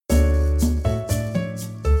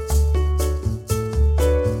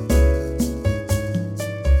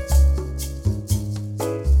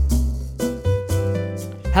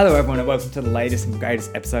Hello, everyone, and welcome to the latest and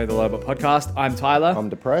greatest episode of the Lowbot Podcast. I'm Tyler. I'm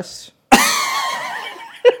depressed. I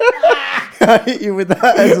hit you with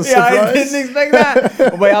that as a surprise. I didn't expect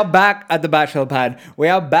that. We are back at the Bachelor Pad. We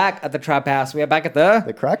are back at the Trap House. We are back at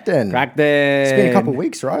the Crack Den. Crack Den. It's been a couple of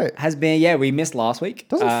weeks, right? Has been, yeah. We missed last week.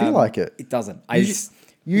 Doesn't feel like it. It doesn't.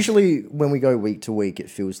 Usually when we go week to week, it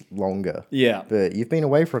feels longer. Yeah. But you've been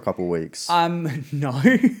away for a couple of weeks. No.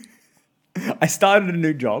 I started a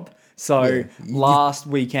new job. So last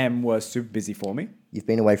weekend was super busy for me. You've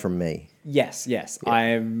been away from me. Yes. Yeah. I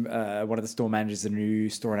am one of the store managers of a new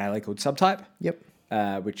store in LA called Subtype. Yep.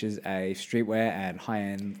 Which is a streetwear and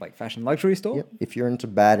high-end like fashion luxury store. Yep. If you're into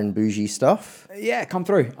bad and bougie stuff. Yeah, come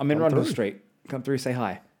through. I'm in Rundle Street. Come through, say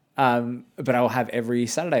hi. But I will have every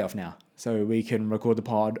Saturday off now. So we can record the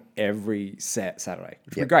pod every Saturday,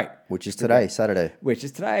 which would be great. Which is today, Saturday. Which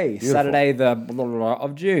is today, Beautiful. Saturday the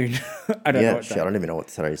of June. I don't know what I don't even know what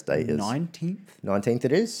today's date is. 19th? 19th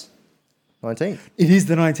it is? 19th. It is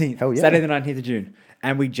the 19th. Hell yeah. Saturday the 19th of June.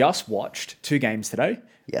 And we just watched 2 games today.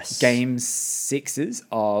 Yes. Game 6s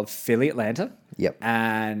of Philly, Atlanta. Yep.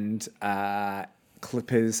 And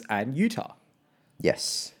Clippers and Utah.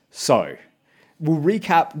 Yes. So, we'll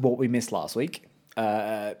recap what we missed last week.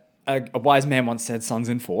 A wise man once said Suns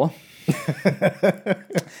in 4.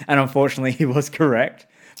 And unfortunately, he was correct.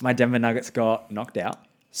 My Denver Nuggets got knocked out.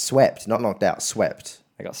 Swept. Not knocked out. Swept.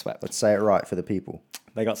 They got swept. Let's say it right for the people.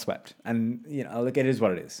 They got swept. And, look, it is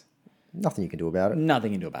what it is. Nothing you can do about it.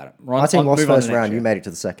 Nothing you can do about it. My team lost first round. You made it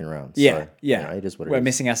to the second round. Yeah, so, yeah. It is what it is. We're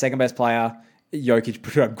missing our second best player. Jokic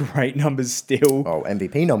put up great numbers still. Oh,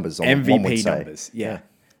 MVP numbers. MVP numbers, yeah.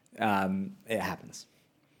 It happens.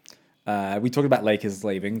 We talked about Lakers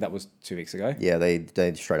leaving. That was 2 weeks ago. Yeah,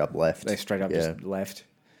 they straight up left. They straight up just left.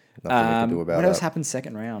 Nothing they can do about it. What else happened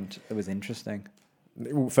second round? It was interesting.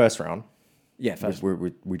 First round. Yeah, first. We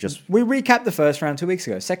recapped the first round 2 weeks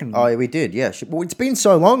ago. Second. Oh, yeah, we did. Yeah. Well, it's been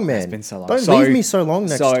so long, man. It's been so long. Don't leave me so long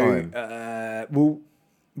next time.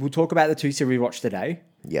 We'll talk about the 2 series we watched today.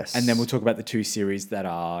 Yes. And then we'll talk about the 2 series that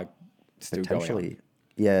are still going on.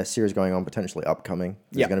 Yeah, series going on, potentially upcoming.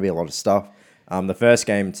 There's going to be a lot of stuff. The first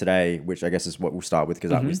game today, which I guess is what we'll start with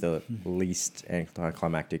because that was the least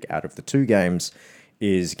anticlimactic out of the 2 games,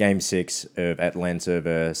 is Game 6 of Atlanta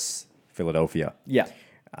versus Philadelphia. Yeah.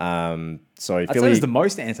 So I'd say it was the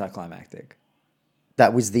most anticlimactic.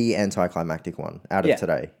 That was the anticlimactic one out of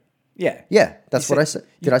today. Yeah. Yeah, that's what I said.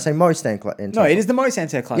 Did I say most anticlimactic? No, it is the most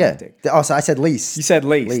anticlimactic. Yeah. Oh, so I said least. You said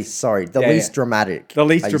least. Least, sorry. The least dramatic. The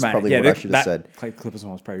least dramatic. Probably what I should have said. Clippers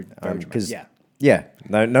one was probably very dramatic. Yeah.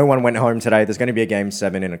 No one went home today. There's going to be a game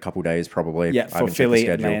 7 in a couple days, probably. Yeah, for Philly,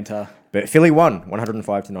 Atlanta. But Philly won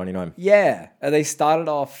 105-99. Yeah. They started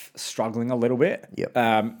off struggling a little bit. Yep.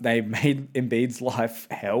 They made Embiid's life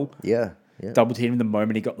hell. Yeah. Double teamed him the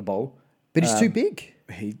moment he got the ball. But he's too big.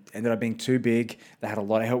 He ended up being too big. They had a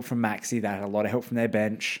lot of help from Maxey. They had a lot of help from their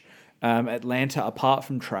bench. Atlanta, apart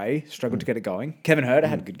from Trey, struggled to get it going. Kevin Huerter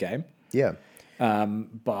had a good game. Yeah.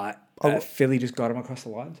 But Philly just got him across the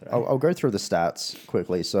line today. I'll go through the stats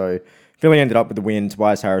quickly. So Philly ended up with the win.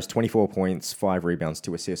 Tobias Harris, 24 points, 5 rebounds,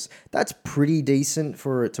 2 assists. That's pretty decent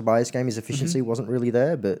for a Tobias game. His efficiency wasn't really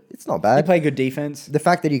there, but it's not bad. He played good defense. The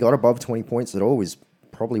fact that he got above 20 points at all is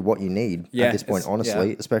probably what you need at this point,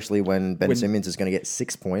 honestly, especially when Ben Simmons is going to get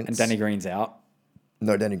 6 points. And Danny Green's out.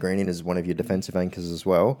 No, Danny Green is one of your defensive anchors as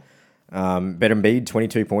well. Ben Embiid,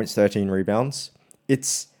 22 points, 13 rebounds.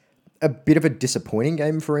 It's a bit of a disappointing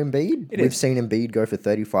game for Embiid. We've seen Embiid go for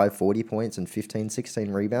 35, 40 points and 15,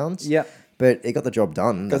 16 rebounds. Yeah. But it got the job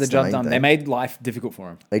done. Got the job done. They made life difficult for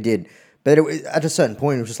him. They did. But at a certain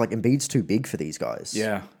point, it was just like Embiid's too big for these guys.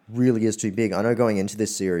 Yeah. Really is too big. I know going into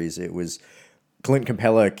this series, it was Clint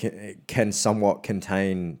Capella can somewhat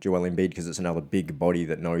contain Joel Embiid because it's another big body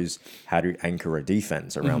that knows how to anchor a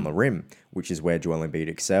defense around the rim, which is where Joel Embiid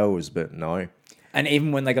excels, but no. And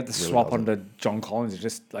even when they got the swap onto John Collins, it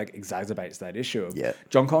just like exacerbates that issue.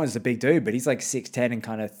 John Collins is a big dude, but he's like 6'10" and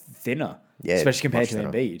kind of thinner, especially compared to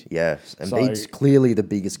Embiid. Yeah, Embiid's clearly the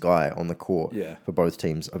biggest guy on the court for both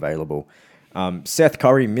teams available. Seth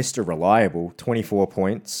Curry, Mr. Reliable, 24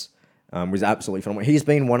 points, was absolutely phenomenal. He's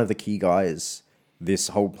been one of the key guys this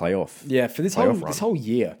whole playoff. Yeah, for this whole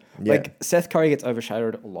year. Yeah. Like Seth Curry gets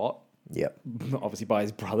overshadowed a lot. Yeah. Obviously by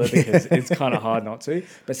his brother because it's kind of hard not to.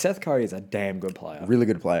 But Seth Curry is a damn good player. Really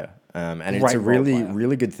good player. And it's a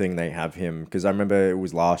really good thing they have him because I remember it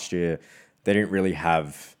was last year they didn't really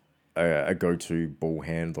have a go-to ball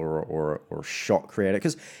handler or shot creator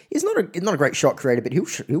because he's not a great shot creator, but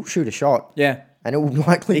he'll shoot a shot. Yeah. And it will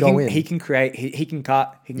likely go in. He can create. He can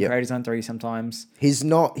cut. He can create his own 3 sometimes. He's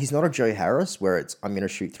not a Joe Harris where it's I'm going to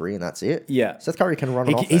shoot 3 and that's it. Yeah. Seth Curry can run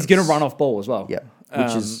an offense. He's going to run off ball as well. Yeah.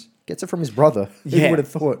 which gets it from his brother. Yeah. Who would have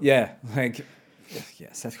thought? Yeah,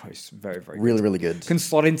 Seth Curry's very, very Really, good. really good. Can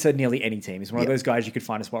slot into nearly any team. He's one of Yeah. those guys you could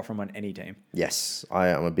find a spot from on any team. Yes, I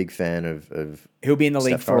am a big fan of He'll be in the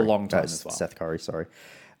league Steph for a Curry. long time as well. Seth Curry, sorry.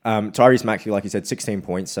 Tyrese Maxey, like you said, 16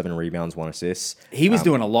 points, 7 rebounds, 1 assist. He was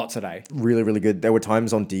doing a lot today. Really, really good. There were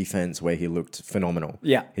times on defense where he looked phenomenal.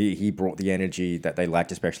 Yeah. He brought the energy that they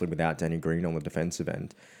lacked, especially without Danny Green on the defensive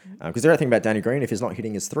end. Because the other thing about Danny Green, if he's not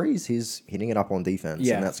hitting his threes, he's hitting it up on defense.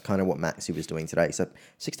 Yeah. And that's kind of what Maxey was doing today. So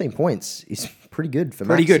 16 points is pretty good for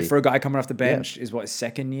Pretty Maxey. good for a guy coming off the bench. Is what, his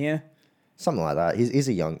second year? Something like that. He's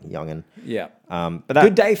a youngin. Yeah. But that,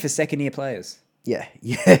 Good day for second year players. Yeah,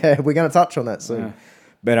 we're going to touch on that soon. Yeah.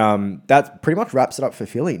 But that pretty much wraps it up for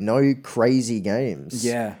Philly. No crazy games.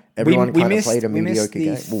 Yeah. Everyone kind of played a mediocre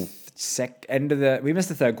game. Well, We missed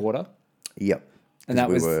the third quarter. Yep. And that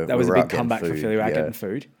was a big comeback for Philly. We were out getting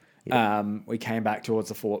food. Yeah. We came back towards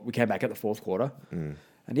the fourth. We came back at the fourth quarter, and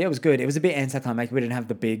it was good. It was a bit anticlimactic. We didn't have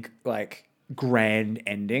the big grand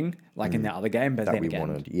ending in the other game, but that then we again,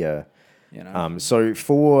 wanted. Yeah. you know, So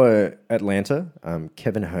for Atlanta,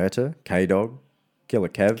 Kevin Huerter, K-Dog, Killer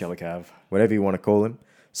Kev, whatever you want to call him,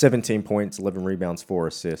 17 points, 11 rebounds, 4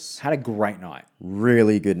 assists. had a great night.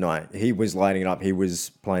 Really good night. He was lighting it up. He was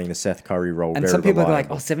playing the Seth Curry role. And very some people are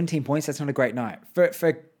reliable. like, 17 points, that's not a great night. For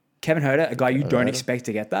Kevin Huerter, a guy you don't expect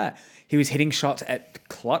to get that, he was hitting shots at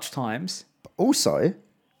clutch times. Also,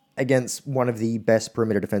 against one of the best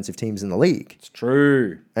perimeter defensive teams in the league. It's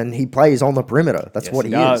true. And he plays on the perimeter. That's Yes, what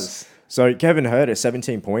he he does. is. So Kevin Huerter,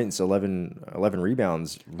 17 points, 11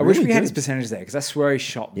 rebounds. I wish we Really had his good. percentage there because I swear he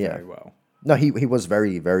shot Yeah. very well. No, he was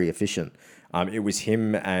very, very efficient. It was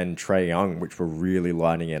him and Trae Young, which were really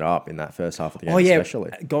lighting it up in that first half of the game, especially.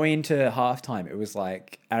 Going into halftime, it was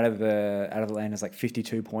out of Atlanta's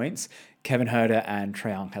 52 points. Kevin Huerter and Trae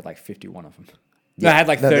Young had 51 of them. No, Yeah.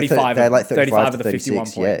 they had 35. They had 35 of the 36. 51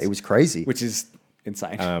 points. Yeah, it was crazy. Which is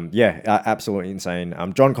insane. Absolutely insane.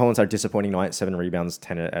 John Collins had a disappointing night, 7 rebounds,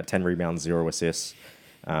 10 rebounds, 0 assists.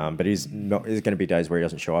 But he's not. There's going to be days where he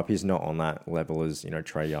doesn't show up. He's not on that level as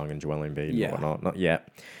Trae Young and Joel Embiid and whatnot. Not yet.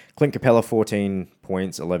 Clint Capella, 14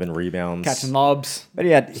 points, 11 rebounds, Catching lobs, but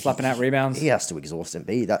he had slapping out rebounds. He has to exhaust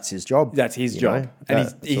Embiid. That's his job. That's his job, and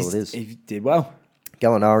that's all it is. he did well.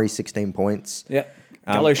 Gallinari, 16 points. Yeah,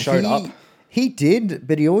 Gallo showed up. He did,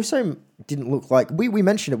 but he also didn't look like... We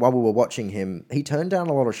mentioned it while we were watching him. He turned down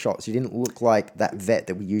a lot of shots. He didn't look like that vet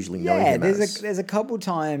that we usually know him as. There's a couple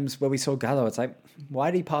times where we saw Gallo. It's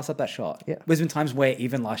why did he pass up that shot? Yeah. There's been times where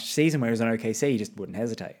even last season where he was on OKC, he just wouldn't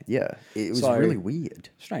hesitate. Yeah, it was really weird.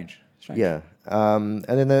 Strange. Yeah. And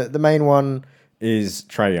then the main one is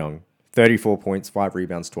Trae Young. 34 points, 5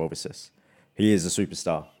 rebounds, 12 assists. He is a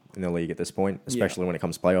superstar in the league at this point, especially when it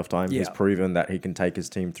comes to playoff time. He's proven that he can take his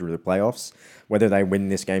team through the playoffs. Whether they win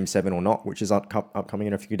this game 7 or not, which is upcoming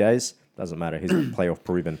in a few days, doesn't matter. He's playoff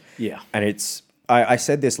proven. Yeah. And it's... I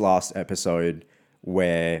said this last episode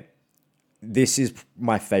where this is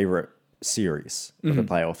my favorite series of the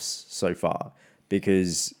playoffs so far.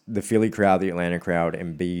 Because the Philly crowd, the Atlanta crowd,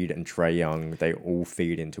 Embiid and Trae Young, they all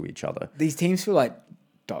feed into each other. These teams feel like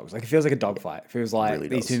dogs. It feels like a dogfight. It feels like Really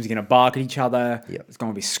these does. teams are going to bark at each other. Yep. It's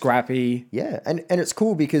going to be scrappy. Yeah, and it's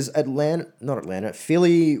cool because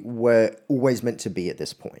Philly were always meant to be at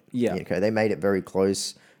this point. Yeah. Okay, they made it very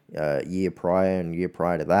close year prior and year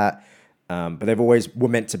prior to that. But they've always were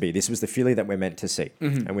meant to be. This was the Philly that we're meant to see.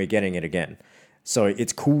 And we're getting it again. So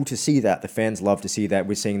it's cool to see that. The fans love to see that.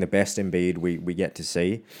 We're seeing the best Embiid we get to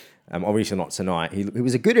see. Obviously not tonight. He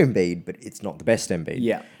was a good Embiid, but it's not the best Embiid.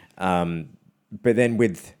 Yeah. But then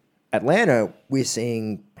with Atlanta, we're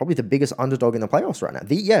seeing probably the biggest underdog in the playoffs right now.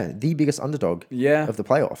 The biggest underdog of the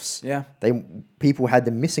playoffs. Yeah. People had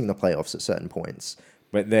them missing the playoffs at certain points.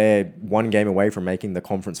 But they're one game away from making the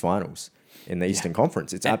conference finals in the Eastern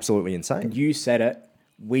Conference. It's absolutely insane. You said it.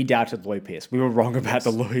 We doubted Lloyd Pierce. We were wrong about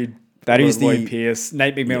the Lloyd Pierce,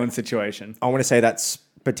 Nate McMillan situation. I want to say that's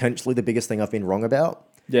potentially the biggest thing I've been wrong about.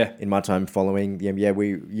 Yeah. In my time following the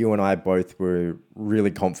NBA, you and I both were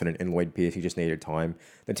really confident in Lloyd Pierce. He just needed time.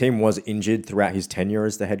 The team was injured throughout his tenure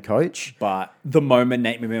as the head coach. But the moment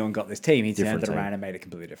Nate McMillan got this team, he Different turned it team. around and made it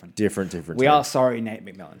completely different. Different. We are sorry, Nate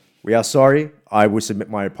McMillan. We are sorry. I will submit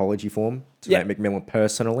my apology form to Yeah. Nate McMillan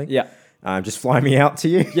personally. Yeah. Just fly me out to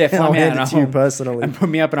you. Yeah, fly I'll me out hand it to you personally. and put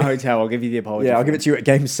me up in a hotel. I'll give you the apology. Yeah, I'll form. give it to you at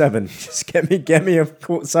Game 7. Just get me a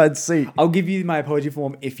courtside seat. I'll give you my apology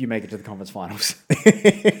form if you make it to the conference finals.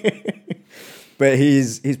 But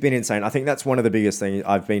he's been insane. I think that's one of the biggest things.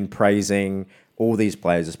 I've been praising all these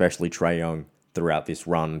players, especially Trae Young, throughout this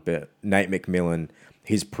run. But Nate McMillan,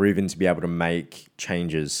 he's proven to be able to make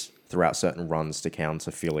changes throughout certain runs to counter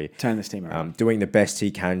Philly. Turn this team around. Doing the best he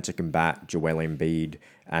can to combat Joel Embiid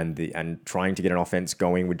and trying to get an offense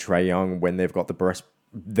going with Trae Young when they've got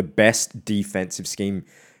the best defensive scheme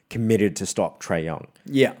committed to stop Trae Young.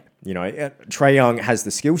 Yeah. You know, Trae Young has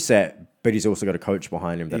the skill set, but he's also got a coach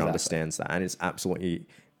behind him that understands that. And it's absolutely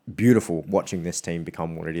beautiful watching this team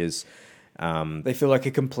become what it is. They feel like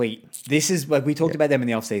a complete... This is like we talked about them in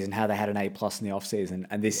the offseason, how they had an A+ in the offseason.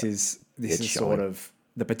 And this is sort of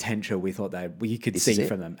the potential we thought we could see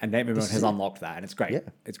from them. And everyone has unlocked that. And it's great. Yeah,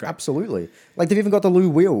 it's great. Absolutely. Like they've even got the Lou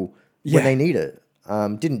Will when they need it.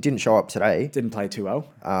 Didn't show up today. Didn't play too well.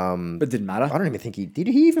 But didn't matter. I don't even think did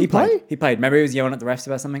he even play? He played. Remember he was yelling at the refs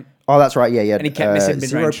about something? Oh, that's right. Yeah. And he kept missing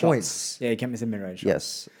mid-range 0 shots. points. Yeah, he kept missing mid-range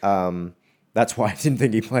shots. Yes. That's why I didn't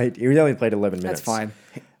think he played. He only played 11 minutes. That's fine.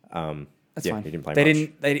 That's fine. He didn't play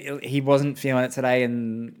much. He wasn't feeling it today,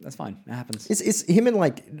 and that's fine. It happens. It's him and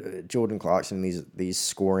like Jordan Clarkson, these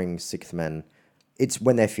scoring sixth men. It's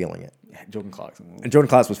when they're feeling it. Yeah, Jordan Clarkson. And Jordan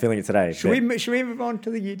Clarkson was feeling it today. Should we move on to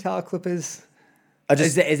the Utah Clippers?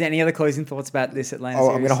 Is there any other closing thoughts about this Atlanta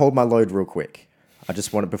series? I'm going to hold my load real quick. I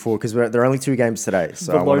just want it before, because there are only 2 games today.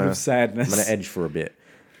 So the load of sadness. I'm going to edge for a bit.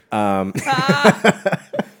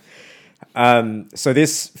 So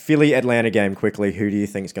this Philly-Atlanta game, quickly, who do you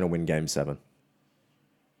think is going to win Game 7?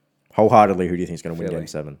 Wholeheartedly, who do you think is going to win Game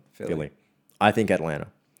 7? Philly. I think Atlanta.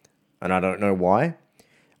 And I don't know why.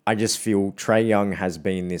 I just feel Trae Young has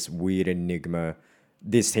been this weird enigma.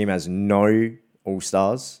 This team has no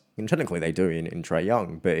All-Stars. And technically they do in Trae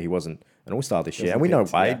Young, but he wasn't an All-Star this year. And we know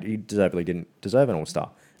why. Yeah. He deservedly didn't deserve an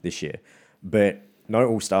All-Star this year. But no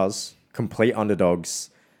All-Stars, complete underdogs,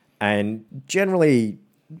 and generally,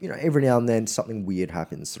 you know, every now and then something weird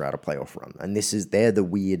happens throughout a playoff run. And they're the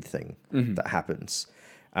weird thing that happens.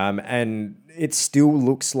 And it still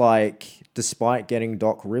looks like, despite getting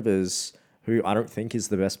Doc Rivers, who I don't think is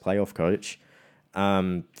the best playoff coach,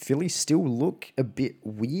 Philly still look a bit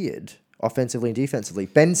weird offensively and defensively.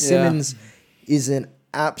 Ben Simmons is an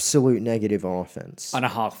absolute negative on offense. On a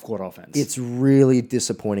half-court offense. It's really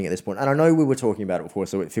disappointing at this point. And I know we were talking about it before,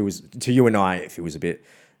 so if it was, to you and I, if it was a bit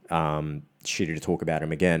shitty to talk about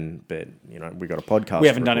him again, but, you know, we got a podcast. We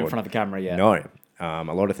haven't done it in front of the camera yet. No. A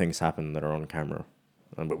lot of things happen that are on camera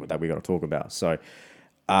that we got to talk about. So,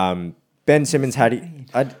 Ben Simmons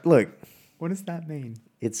look. What does that mean?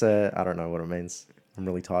 It's I don't know what it means. I'm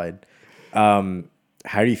really tired.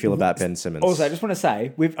 How do you feel about Ben Simmons? Also, I just want to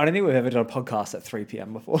say, I don't think we've ever done a podcast at 3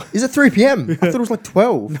 p.m. before. Is it 3 p.m.? I thought it was like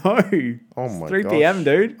 12. No. Oh my god. 3 p.m.,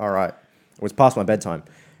 dude. All right. It was past my bedtime.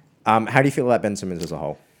 How do you feel about Ben Simmons as a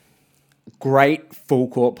whole? Great full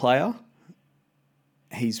court player.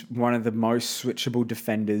 He's one of the most switchable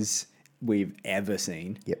defenders we've ever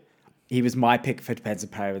seen. Yep. He was my pick for Defensive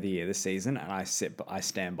Player of the Year this season, and I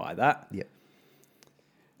stand by that. Yep.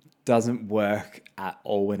 Doesn't work at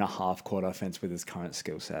all in a half-court offense with his current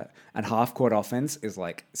skill set. And half-court offense is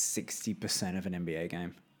like 60% of an NBA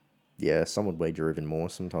game. Yeah, some would wager even more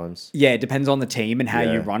sometimes. Yeah, it depends on the team and how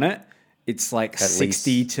you run it. It's like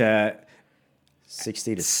 60 to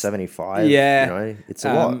 75. Yeah. You know, it's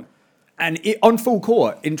a lot. And on full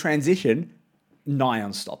court, in transition, nigh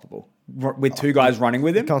unstoppable. With 2 guys running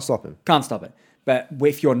with him. Can't stop him. Can't stop it. But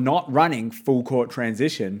if you're not running full court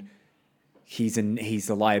transition, he's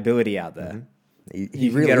a liability out there. Mm-hmm. He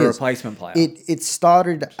you really can get a is. replacement player. It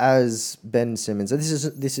started as Ben Simmons.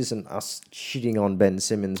 This isn't us shitting on Ben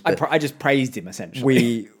Simmons. But I just praised him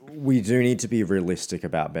essentially. We do need to be realistic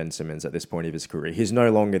about Ben Simmons at this point of his career. He's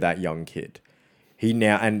no longer that young kid.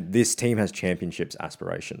 And this team has championships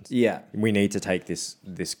aspirations. Yeah, we need to take this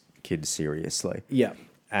kid seriously. Yeah,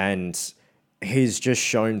 and he's just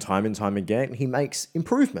shown time and time again he makes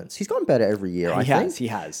improvements. He's gotten better every year, I think. He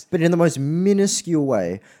has. But in the most minuscule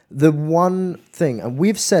way. The one thing, and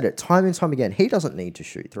we've said it time and time again, he doesn't need to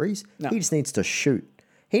shoot threes. No. He just needs to shoot.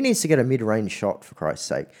 He needs to get a mid-range shot, for Christ's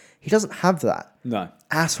sake. He doesn't have that. No.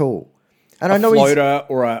 At all. And I know floater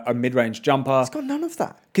or a mid-range jumper. He's got none of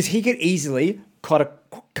that. Because he could easily cut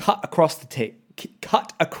across the tee.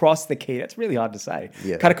 Cut across the key. That's really hard to say.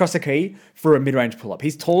 Yeah. Cut across the key for a mid-range pull-up.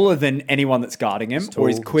 He's taller than anyone that's guarding him, or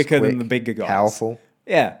he's quicker than the bigger guys. Powerful.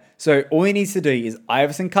 Yeah. So all he needs to do is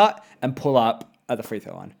Iverson cut and pull up at the free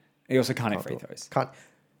throw line. He also can't hit free throws.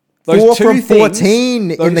 Those 4 from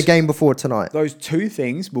 14 in the game before tonight. Those 2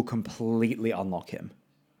 things will completely unlock him.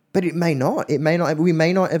 But it may not. We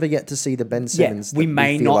may not ever get to see the Ben Simmons. Yeah, we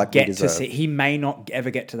may not get to see. He may not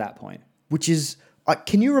ever get to that point. Which is,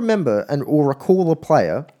 can you remember or recall a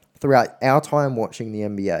player throughout our time watching the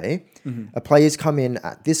NBA? Mm-hmm. A player's come in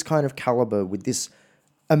at this kind of caliber with this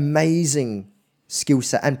amazing skill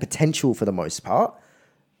set and potential for the most part,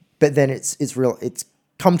 but then it's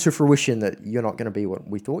come to fruition that you're not going to be what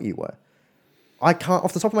we thought you were. I can't,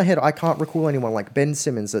 off the top of my head, I can't recall anyone like Ben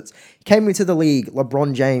Simmons that came into the league.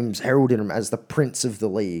 LeBron James heralded him as the prince of the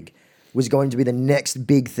league, was going to be the next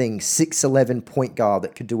big thing, 6'11" point guard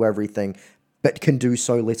that could do everything, but can do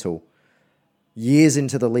so little. Years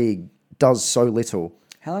into the league, does so little.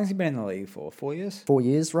 How long has he been in the league for? 4 years? 4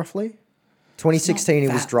 years, roughly. 2016, he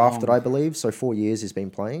was drafted, I believe, so 4 years he's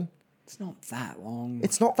been playing. It's not that long.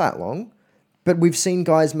 It's not that long. But we've seen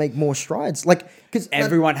guys make more strides. Like, because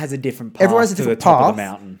everyone has a different path to the top of the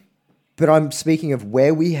mountain. But I'm speaking of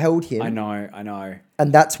where we held him. I know.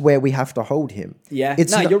 And that's where we have to hold him. Yeah.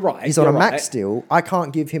 You're right. He's on a max deal. I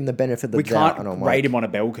can't give him the benefit of the doubt. We can't rate him on a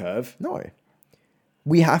bell curve. No.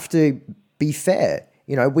 We have to be fair.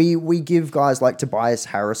 You know, we give guys like Tobias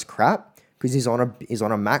Harris crap because he's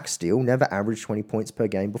on a max deal, never averaged 20 points per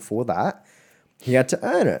game before that. He had to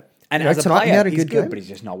earn it. And as a player, he's good, but he's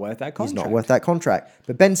just not worth that contract. He's not worth that contract.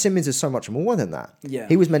 But Ben Simmons is so much more than that. Yeah.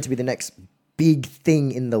 He was meant to be the next big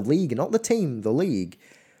thing in the league, not the team, the league.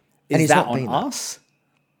 Is that on us?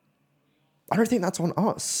 I don't think that's on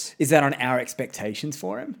us. Is that on our expectations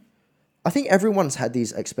for him? I think everyone's had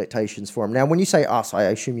these expectations for him. Now, when you say us, I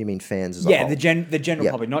assume you mean fans as a whole. The general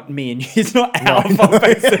public, not me and you. It's not our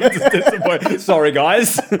fault. Sorry,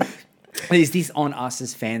 guys. Is this on us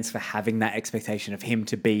as fans for having that expectation of him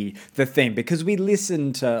to be the thing? Because we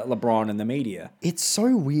listen to LeBron and the media. It's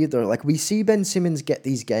so weird, though. Like, we see Ben Simmons get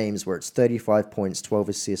these games where it's 35 points, 12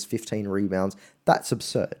 assists, 15 rebounds. That's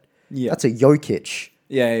absurd. Yeah. That's a Jokic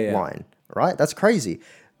line, right? That's crazy.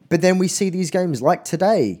 But then we see these games like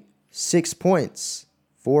today, 6 points,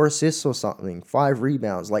 4 assists or something, 5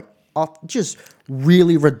 rebounds. Like, just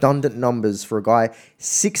really redundant numbers for a guy.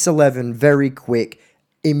 6'11", very quick,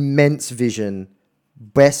 immense vision,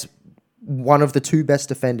 one of the 2 best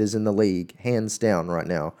defenders in the league, hands down right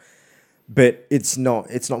now. But it's not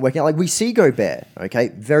working out. Like, we see Gobert, okay,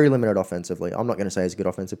 very limited offensively. I'm not going to say he's a good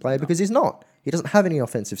offensive player because he's not. He doesn't have any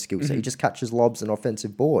offensive skills. He just catches lobs and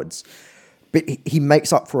offensive boards. But he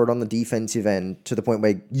makes up for it on the defensive end to the point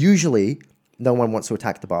where usually no one wants to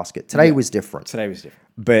attack the basket. Today was different.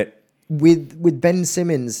 But with Ben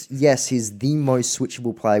Simmons, yes, he's the most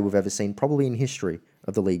switchable player we've ever seen, probably in history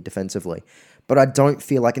of the league defensively. But I don't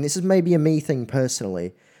feel like, and this is maybe a me thing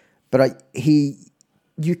personally, but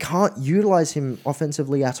you can't utilize him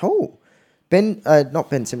offensively at all. Not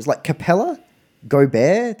Ben Simmons, like Capella,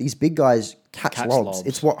 Gobert, these big guys catch lobs.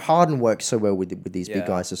 It's what Harden works so well with these big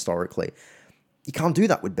guys historically. You can't do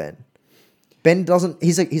that with Ben. Ben doesn't.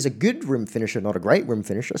 He's a good rim finisher, not a great rim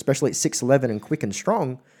finisher, especially at 6'11" and quick and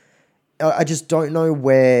strong. I just don't know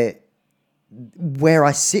where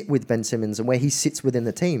I sit with Ben Simmons and where he sits within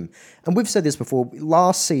the team. And we've said this before.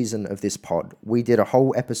 Last season of this pod, we did a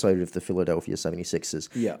whole episode of the Philadelphia 76ers.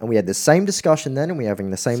 Yeah. And we had the same discussion then, and we're having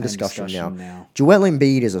the same discussion now. Joel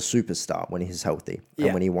Embiid is a superstar when he's healthy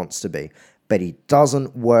and when he wants to be. But he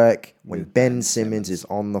doesn't work when Ben Simmons is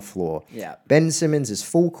on the floor. Yeah. Ben Simmons is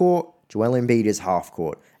full court, Joel Embiid is half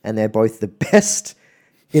court. And they're both the best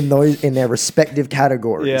in their respective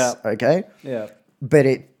categories. Yeah. Okay? Yeah.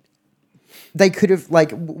 But they could have,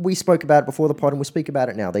 like, we spoke about it before the pod and we'll speak about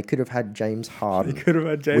it now. They could have had James Harden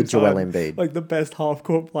with Joel Embiid. Like the best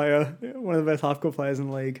half-court player, one of the best half-court players in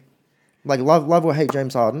the league. Like, love or hate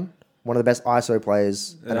James Harden, one of the best ISO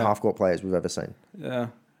players and half-court players we've ever seen. Yeah.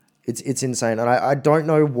 It's insane. And I don't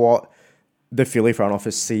know what the Philly front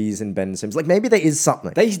office sees in Ben Simmons. Like, maybe there is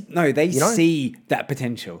something. They see that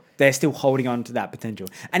potential. They're still holding on to that potential.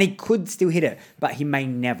 And he could still hit it, but he may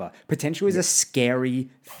never. Potential is a scary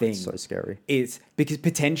thing. It's so scary. It's because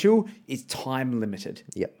potential is time limited.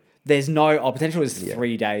 Yep. There's no, potential is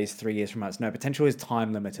 3 days, 3 years from us. No, potential is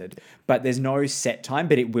time limited, but there's no set time,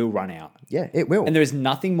 but it will run out. Yeah, it will. And there is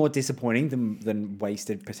nothing more disappointing than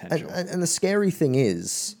wasted potential. And the scary thing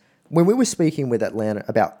is, when we were speaking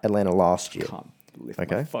about Atlanta last year, Can't lift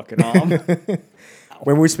my fucking arm.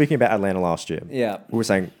 when we were speaking about Atlanta last year, we were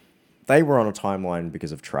saying they were on a timeline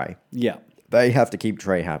because of Trey. Yeah. They have to keep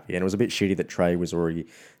Trey happy. And it was a bit shitty that Trey was already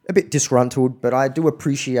a bit disgruntled, but I do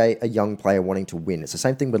appreciate a young player wanting to win. It's the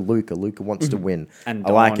same thing with Luka. Luka wants to win. And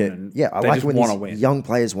I like it. And I like it when these win. young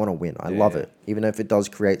players want to win. I love it, even if it does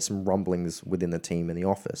create some rumblings within the team in the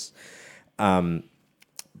office.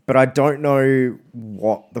 But I don't know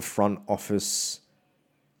what the front office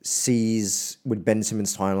sees with Ben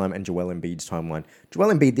Simmons' timeline and Joel Embiid's timeline.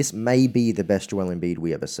 Joel Embiid, this may be the best Joel Embiid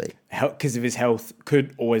we ever see. Because of his health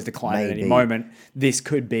could always decline at any moment. This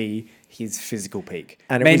could be his physical peak.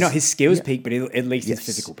 And maybe not his skills peak, but at least his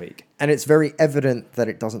physical peak. And it's very evident that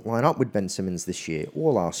it doesn't line up with Ben Simmons this year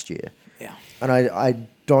or last year. Yeah. And I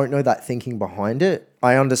don't know that thinking behind it.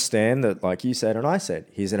 I understand that, like you said and I said,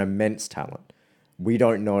 he's an immense talent. We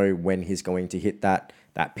don't know when he's going to hit that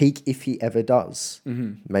peak, if he ever does.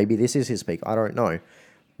 Maybe this is his peak. I don't know.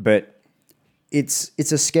 But it's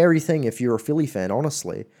a scary thing if you're a Philly fan,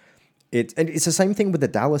 honestly. And it's the same thing with the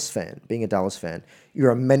Dallas fan, being a Dallas fan.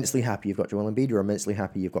 You're immensely happy you've got Joel Embiid. You're immensely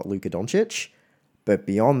happy you've got Luka Doncic. But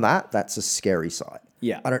beyond that, that's a scary sight.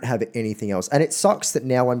 Yeah. I don't have anything else. And it sucks that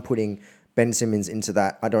now I'm putting Ben Simmons into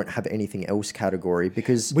that I don't have anything else category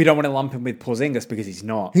because... We don't want to lump him with Porzingis because he's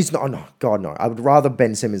not. He's not. No, God, no. I would rather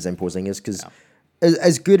Ben Simmons than Porzingis because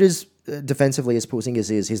as good as defensively as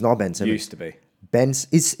Porzingis is, he's not Ben Simmons. Used to be.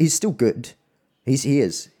 He's still good. He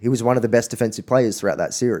is. He was one of the best defensive players throughout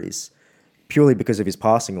that series, purely because of his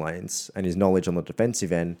passing lanes and his knowledge on the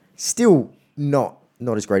defensive end. Still not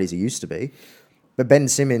as great as he used to be. But Ben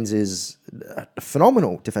Simmons is a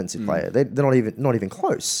phenomenal defensive player. They're not even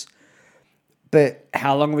close. But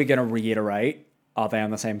how long are we going to reiterate? Are they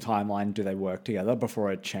on the same timeline? Do they work together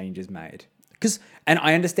before a change is made? And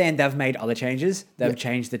I understand they've made other changes. They've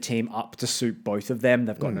changed the team up to suit both of them.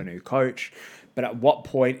 They've gotten a new coach. But at what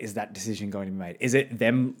point is that decision going to be made? Is it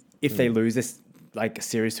them if they lose this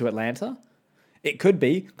series to Atlanta? It could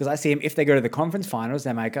be, because I see them, if they go to the conference finals,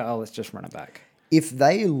 they might go, oh, let's just run it back. If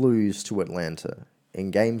they lose to Atlanta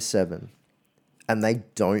in Game 7 and they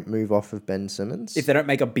don't move off of Ben Simmons... If they don't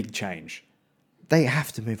make a big change. They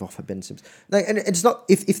have to move off of Ben Simmons. And it's not...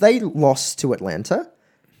 If they lost to Atlanta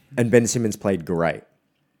and Ben Simmons played great,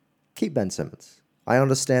 keep Ben Simmons. I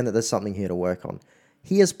understand that there's something here to work on.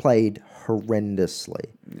 He has played horrendously.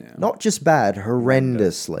 Yeah. Not just bad,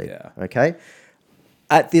 horrendously. Yeah. Okay?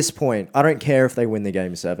 At this point, I don't care if they win the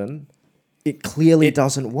Game 7. It clearly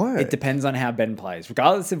doesn't work. It depends on how Ben plays.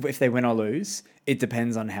 Regardless of if they win or lose, it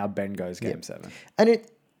depends on how Ben goes Game 7. And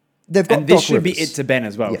they've got and this Doc should Rivers. be it to Ben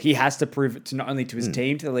as well. He has to prove it to not only to his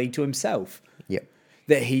team, to the league, to himself. Yep.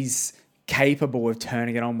 That he's capable of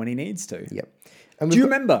turning it on when he needs to. Yep. Do you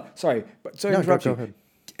remember? Sorry, to interrupt you.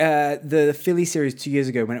 The Philly series 2 years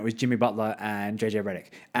ago when it was Jimmy Butler and JJ Redick,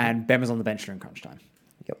 and Ben was on the bench during crunch time.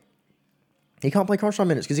 Yep. He can't play crunch time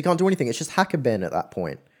minutes because he can't do anything. It's just hacker Ben at that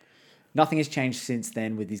point. Nothing has changed since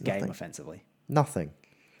then with his game offensively. Nothing.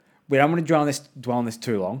 We don't want to dwell on this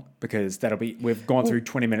too long because we've gone through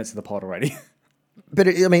 20 minutes of the pod already. But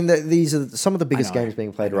these are some of the biggest games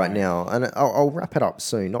being played right now, and I'll wrap it up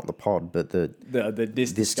soon. Not the pod, but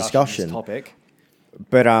this discussion, this topic.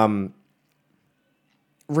 But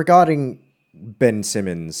regarding Ben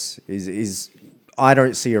Simmons, is I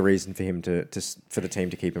don't see a reason for him for the team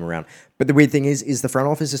to keep him around. But the weird thing is the front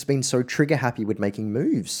office has been so trigger happy with making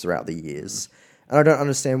moves throughout the years. And I don't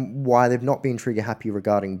understand why they've not been trigger happy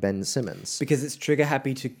regarding Ben Simmons. Because it's trigger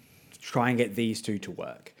happy to try and get these two to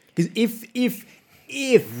work. Because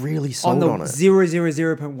if really sold on it,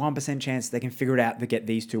 0.1% chance they can figure it out to get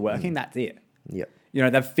these two working, that's it. Yep.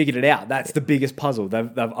 They've figured it out. That's the biggest puzzle.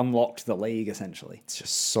 They've unlocked the league essentially. It's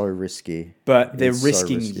just so risky. But they're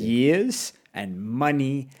risking years and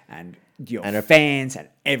money and fans and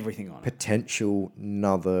everything on it. Potential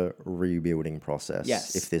another rebuilding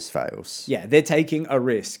process if this fails. Yeah, they're taking a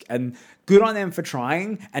risk. And good on them for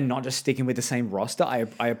trying and not just sticking with the same roster. I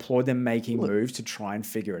applaud them making moves to try and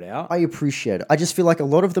figure it out. I appreciate it. I just feel like a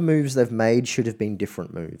lot of the moves they've made should have been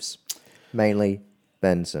different moves. Mainly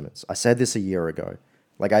Ben Simmons. I said this a year ago.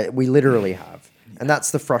 We literally have. And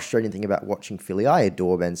that's the frustrating thing about watching Philly. I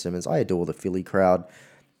adore Ben Simmons. I adore the Philly crowd.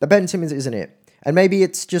 But Ben Simmons isn't it. And maybe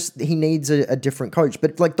it's just he needs a different coach.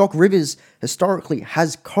 But Doc Rivers historically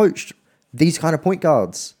has coached these kind of point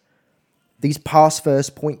guards. These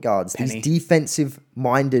pass-first point guards. These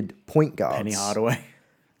defensive-minded point guards. Penny Hardaway.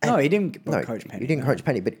 No, he didn't coach Penny. He didn't coach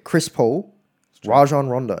Penny. But Chris Paul, Rajon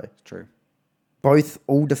Rondo. It's true. Both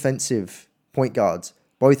all defensive point guards.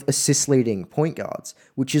 Both assist-leading point guards.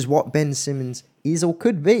 Which is what Ben Simmons is or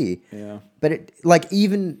could be. Yeah. But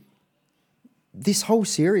even... This whole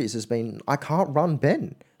series has been, I can't run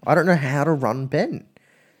Ben. I don't know how to run Ben.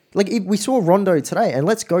 We saw Rondo today, and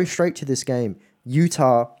let's go straight to this game.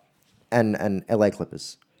 Utah and LA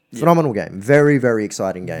Clippers. Phenomenal game. Very, very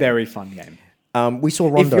exciting game. Very fun game. We saw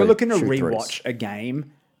Rondo. If you're looking to threes. rewatch a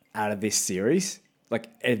game out of this series,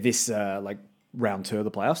 round 2 of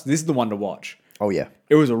the playoffs, this is the one to watch. Oh, yeah.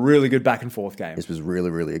 It was a really good back and forth game. This was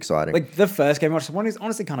really, really exciting. The first game I watched, the one is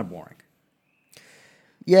honestly kind of boring.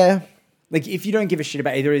 Yeah. If you don't give a shit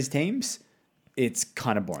about either of his teams, it's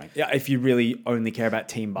kind of boring. Yeah, if you really only care about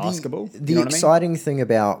team basketball. The exciting thing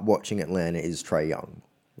about watching Atlanta is Trae Young.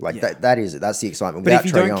 That is it. That's the excitement. But if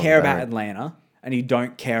you don't care about Atlanta and you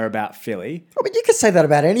don't care about Philly... Oh, but you could say that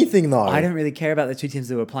about anything, though. I don't really care about the two teams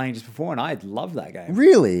that were playing just before, and I loved that game.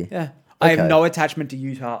 Really? Yeah. I have no attachment to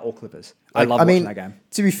Utah or Clippers. I love watching that game.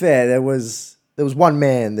 To be fair, there was one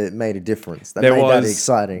man that made a difference. That made that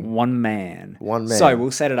exciting. One man. One man. So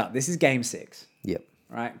we'll set it up. This is game 6. Yep.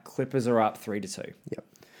 Right? Clippers are up 3-2. Yep.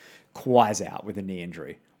 Kawhi's out with a knee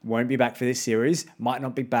injury. Won't be back for this series. Might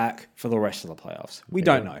not be back for the rest of the playoffs. We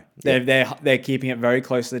don't know. They're keeping it very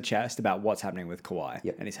close to the chest about what's happening with Kawhi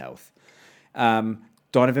and his health.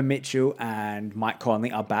 Donovan Mitchell and Mike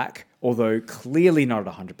Conley are back, although clearly not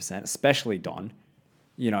at 100%, especially Don.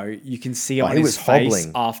 You know, you can see on his face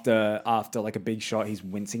after like a big shot, he's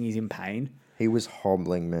wincing, he's in pain. He was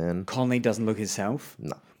hobbling, man. Conley doesn't look himself.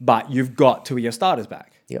 No. But you've got 2 of your starters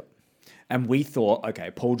back. Yep. And we thought, okay,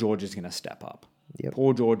 Paul George is going to step up. Yep.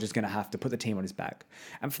 Paul George is going to have to put the team on his back.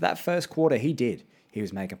 And for that first quarter, he did. He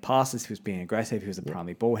was making passes. He was being aggressive. He was the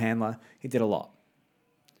primary ball handler. He did a lot.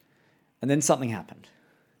 And then something happened.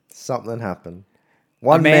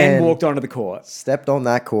 One man walked onto the court. Stepped on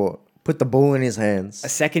that court. Put the ball in his hands. A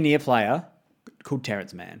second-year player called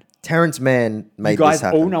Terrence Mann. Terrence Mann made this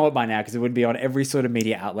happen. You guys all know it by now because it would be on every sort of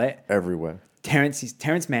media outlet. Everywhere.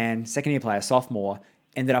 Terrence Mann, second-year player, sophomore,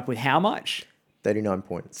 ended up with how much? 39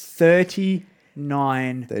 points.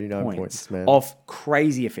 39 points, man. Off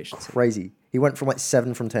crazy efficiency. Crazy. He went from like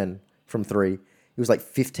 7 from 10 from 3. He was like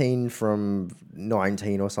 15 from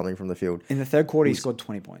 19 or something from the field. In the third quarter, he scored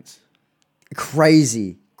 20 points.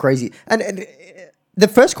 Crazy. And the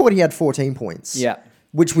first quarter, he had 14 points. Yeah.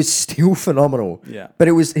 Which was still phenomenal. Yeah. But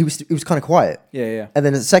he was kind of quiet. Yeah. And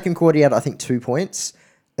then in the second quarter, he had, I think, 2 points.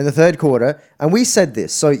 In the third quarter, and we said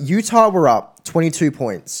this. So Utah were up 22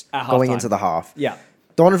 points going into the half. Yeah.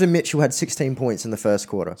 Donovan Mitchell had 16 points in the first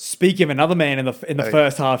quarter. Speaking of another man in the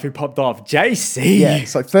first half who popped off, JC. Yeah,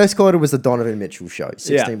 so first quarter was the Donovan Mitchell show.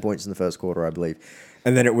 16 points in the first quarter, I believe.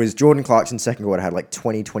 And then it was Jordan Clarkson second quarter had like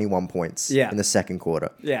 21 points in the second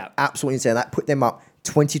quarter. Yeah. Absolutely insane. That put them up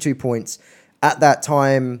 22 points. At that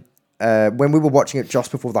time, when we were watching it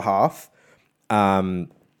just before the half,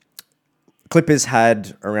 Clippers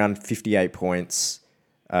had around 58 points.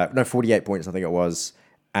 48 points, I think it was.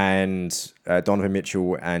 And Donovan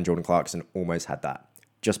Mitchell and Jordan Clarkson almost had that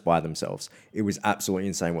just by themselves. It was absolutely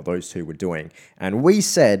insane what those two were doing. And we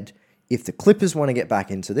said, if the Clippers want to get back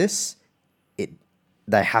into this,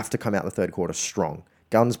 they have to come out the third quarter strong.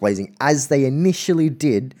 Guns blazing, as they initially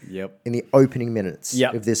did in the opening minutes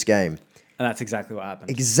of this game. And that's exactly what happened.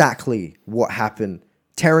 Exactly what happened.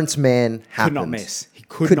 Terrence Mann happened. Could not miss. He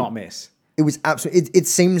could not miss. It was absolutely... It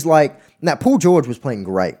seems like... Now, Paul George was playing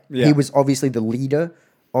great. Yeah. He was obviously the leader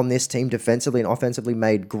on this team defensively and offensively,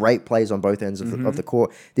 made great plays on both ends of the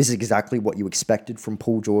court. This is exactly what you expected from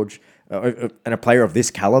Paul George. And a player of this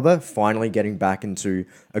caliber finally getting back into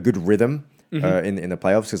a good rhythm in the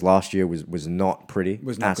playoffs, because last year was not pretty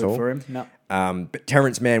was not at good all. For him. No. But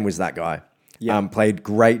Terrence Mann was that guy. Yeah. Played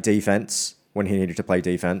great defense when he needed to play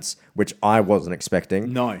defense, which I wasn't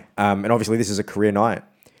expecting. No. And obviously this is a career night.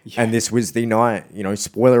 Yeah. And this was the night,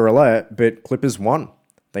 spoiler alert, but Clippers won.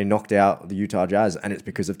 They knocked out the Utah Jazz, and it's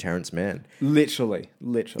because of Terrence Mann. Literally.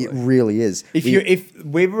 It really is. If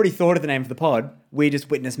we've already thought of the name for the pod, we just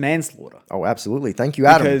witnessed Manslaughter. Oh, absolutely. Thank you,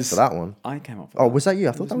 Adam, for that one. I came up with that. Oh, was that you?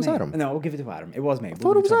 I thought that was me. Adam. No, I'll give it to Adam. It was me. I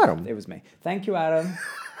thought it was Adam. It was me. Thank you, Adam.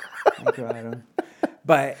 Thank you, Adam.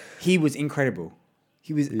 But he was incredible.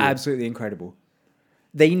 He was absolutely incredible.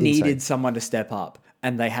 They needed someone to step up,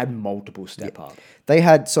 and they had multiple step up. They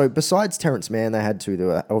had, so besides Terrence Mann, they had two. There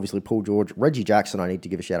were obviously Paul George. Reggie Jackson, I need to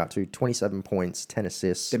give a shout out to. 27 points, 10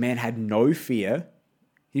 assists. The man had no fear.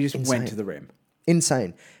 He just went to the rim.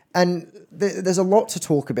 Insane. And there's a lot to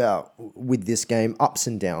talk about with this game, ups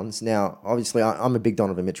and downs. Now, obviously, I'm a big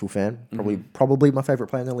Donovan Mitchell fan. Probably my favorite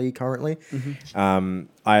player in the league currently.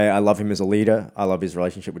 I love him as a leader. I love his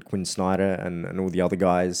relationship with Quinn Snyder and all the other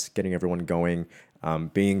guys, getting everyone going,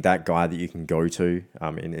 being that guy that you can go to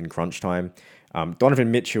in crunch time.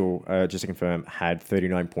 Donovan Mitchell, just to confirm, had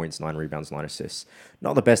 39 points, 9 rebounds, 9 assists.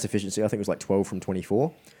 Not the best efficiency. I think it was like 12 from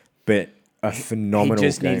 24, but a phenomenal game. He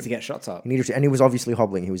just needed to get shots up. And he was obviously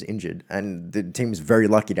hobbling. He was injured. And the team was very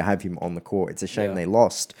lucky to have him on the court. It's a shame they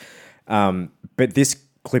lost. But this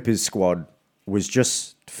Clippers squad was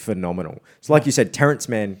just phenomenal. So like you said, Terrence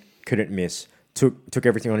Mann couldn't miss. Took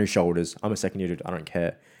everything on his shoulders. I'm a second year dude. I don't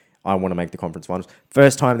care. I want to make the conference finals.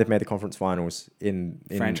 First time they've made the conference finals in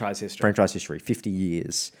franchise history. Franchise history. 50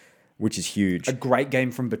 years, which is huge. A great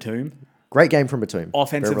game from Batum. Great game from Batum.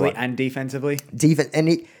 Offensively and defensively.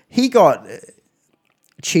 And he got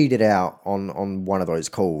cheated out on one of those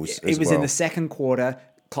calls It was in the second quarter.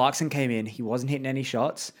 Clarkson came in. He wasn't hitting any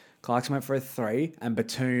shots. Clarkson went for a 3, and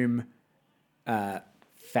Batum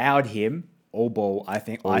fouled him. All ball, I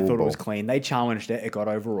think. I thought it was clean. They challenged it. It got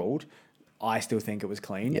overruled. I still think it was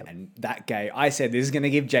clean. Yep. And that game, I said, this is going to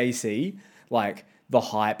give JC like the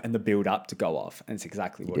hype and the build up to go off. And it's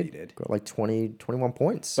exactly what he did. Got like 20, 21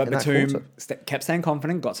 points. But in that Batum quarter. kept staying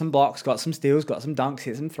confident, got some blocks, got some steals, got some dunks,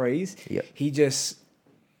 hit some threes. Yep.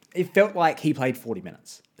 It felt like he played 40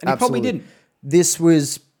 minutes. And he Absolutely. probably didn't.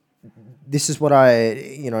 This is what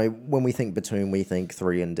when we think Batum, we think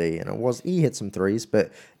 3 and D. And he hit some threes,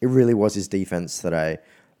 but it really was his defense today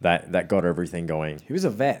that got everything going. He was a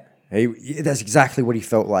vet. That's exactly what he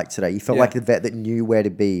felt like today. He felt like the vet that knew where to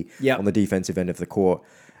be on the defensive end of the court.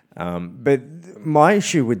 But my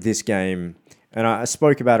issue with this game, and I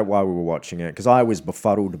spoke about it while we were watching it, because I was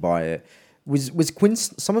befuddled by it, was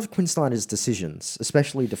some of Quinn Snyder's decisions,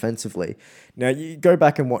 especially defensively. Now, you go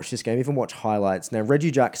back and watch this game, even watch highlights. Now, Reggie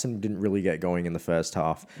Jackson didn't really get going in the first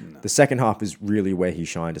half. No. The second half is really where he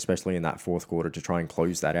shined, especially in that fourth quarter to try and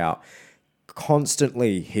close that out.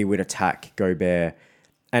 Constantly, he would attack Gobert,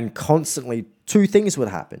 and constantly, two things would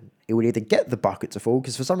happen. It would either get the bucket to fall,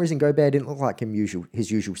 because for some reason Gobert didn't look like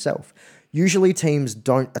his usual self. Usually teams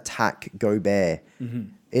don't attack Gobert. Mm-hmm.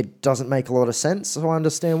 It doesn't make a lot of sense, so I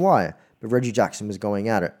understand why. But Reggie Jackson was going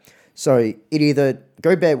at it. So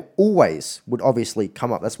Gobert always would obviously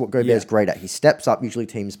come up. That's what Gobert's great at. He steps up, usually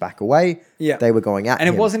teams back away. Yeah. They were going at him.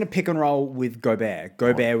 And it wasn't a pick and roll with Gobert.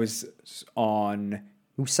 Gobert was on...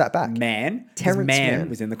 Who sat back? Terrence Mann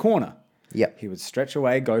was in the corner. Yep. He would stretch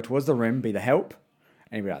away, go towards the rim, be the help,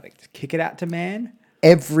 and he would either kick it out to Mann.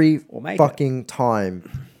 Every fucking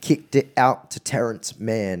time kicked it out to Terrence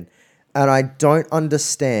Mann. And I don't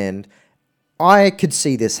understand. I could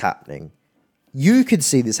see this happening. You could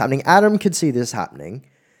see this happening. Adam could see this happening.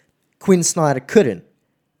 Quinn Snyder couldn't.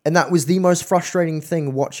 And that was the most frustrating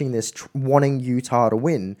thing watching this, wanting Utah to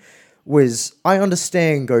win, was I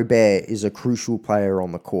understand Gobert is a crucial player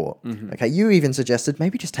on the court. Mm-hmm. Okay, you even suggested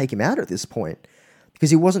maybe just take him out at this point because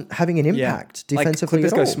he wasn't having an impact defensively at all.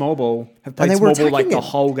 Clippers go small ball, have played small ball like the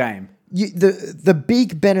whole game. The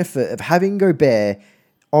big benefit of having Gobert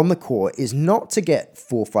on the court is not to get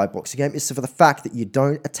 4 or 5 blocks a game, it's for the fact that you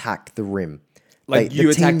don't attack the rim. You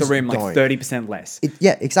attack the rim 30% less.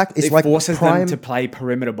 Exactly. It forces them to play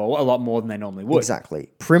perimeter ball a lot more than they normally would. Exactly.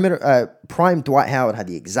 Prime Dwight Howard had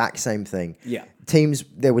the exact same thing. Yeah. Teams,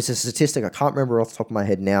 there was a statistic, I can't remember off the top of my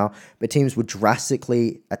head now, but teams would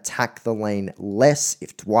drastically attack the lane less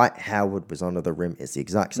if Dwight Howard was under the rim. It's the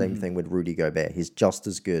exact same thing with Rudy Gobert. He's just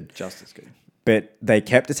as good. But they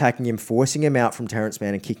kept attacking him, forcing him out from Terrence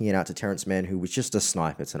Mann and kicking it out to Terrence Mann, who was just a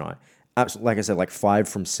sniper tonight. Absolutely, like I said, like 5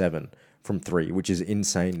 from 7 from 3, which is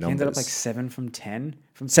insane numbers. He ended up like 7 from 10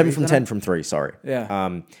 from 7 from 10 from 3, sorry.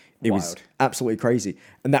 Yeah. It was absolutely crazy.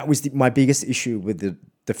 And that was my biggest issue with the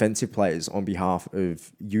defensive players on behalf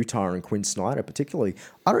of Utah and Quinn Snyder particularly.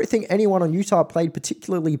 I don't think anyone on Utah played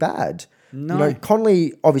particularly bad. No.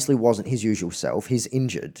 Conley obviously wasn't his usual self. He's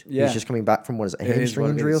injured. Yeah. He's just coming back from, a hamstring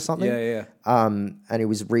injury or something? Yeah. And he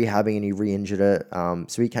was rehabbing and he re-injured it.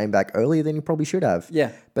 So he came back earlier than he probably should have.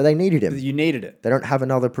 Yeah. But they needed him. You needed it. They don't have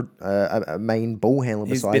another a main ball handler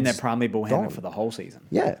besides He's been their primary ball handler for the whole season.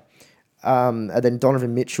 Yeah. And then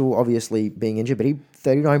Donovan Mitchell obviously being injured, but he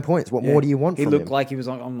 39 points. What more do you want from him? He looked like he was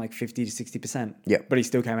on like 50 to 60%. Yeah. But he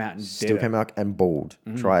still came out and came out and balled.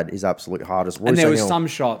 Tried his absolute hardest. And there was some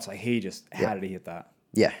shots, like he just, how did he hit that?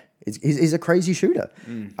 Yeah. He's a crazy shooter.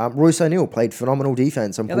 Royce O'Neal played phenomenal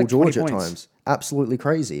defense on Paul George at times. Absolutely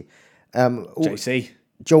crazy. JC.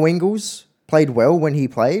 Joe Ingles played well when he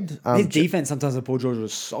played. His defense sometimes on Paul George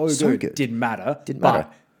was so good. Didn't matter.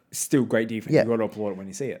 But still great defense. Yeah. You've got to applaud it when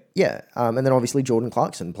you see it. Yeah. And then obviously Jordan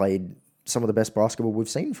Clarkson played some of the best basketball we've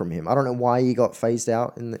seen from him. I don't know why he got phased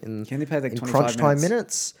out in he only played like 25 crunch time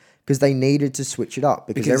minutes. Because they needed to switch it up.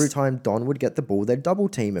 Because every time Don would get the ball, they'd double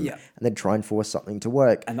team him. Yeah. And they'd try and force something to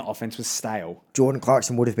work. And the offense was stale. Jordan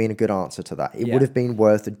Clarkson would have been a good answer to that. It would have been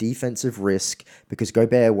worth a defensive risk because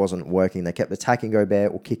Gobert wasn't working. They kept attacking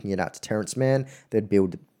Gobert or kicking it out to Terrence Mann. They'd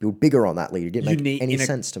build bigger on that lead. It didn't make any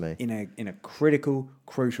sense to me. In a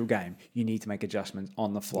crucial game, you need to make adjustments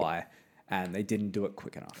on the fly. Yeah. And they didn't do it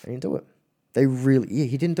quick enough. They didn't do it.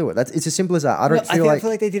 He didn't do it. It's as simple as that. I feel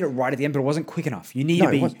like they did it right at the end, but it wasn't quick enough. You need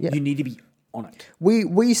to be on it.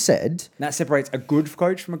 We said... And that separates a good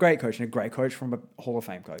coach from a great coach and a great coach from a Hall of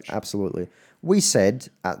Fame coach. Absolutely. We said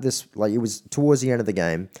at this, it was towards the end of the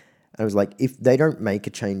game, and it was like, if they don't make a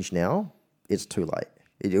change now, it's too late.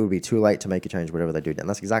 It would be too late to make a change, whatever they do. And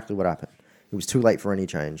that's exactly what happened. It was too late for any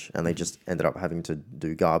change, and they just ended up having to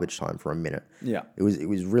do garbage time for a minute. Yeah. It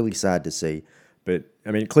was really sad to see. But,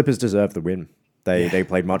 I mean, Clippers deserve the win. They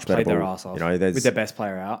played much better ball. Their ass off. With their best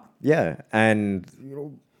player out. Yeah,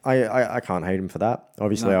 and... I can't hate him for that.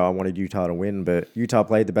 Obviously, I wanted Utah to win, but Utah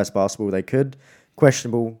played the best basketball they could.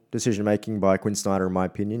 questionable decision making by Quinn Snyder, in my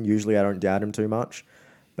opinion. Usually, I don't doubt him too much,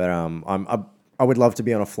 but I would love to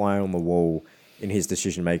be on a fly on the wall in his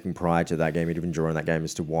decision making prior to that game, even during that game,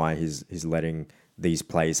 as to why he's letting these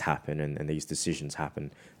plays happen and these decisions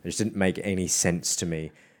happen. It just didn't make any sense to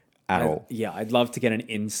me at all. Yeah, I'd love to get an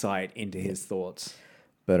insight into his thoughts.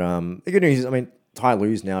 But the good news is, I mean, Ty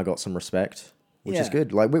Lue's now got some respect, which is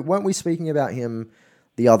good. Like, weren't we speaking about him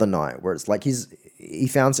the other night, where it's like he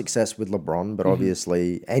found success with LeBron, but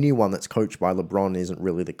obviously anyone that's coached by LeBron isn't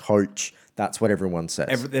really the coach. That's what everyone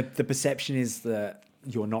says. The perception is that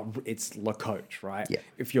you're not. It's the coach, right? Yeah.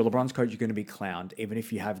 If you're LeBron's coach, you're going to be clowned. Even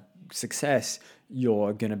if you have success,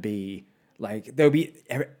 you're going to be like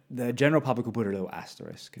the general public will put a little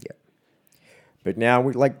asterisk. Yeah. But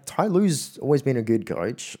now Ty Lue's always been a good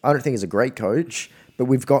coach. I don't think he's a great coach, but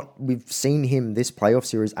we've seen him this playoff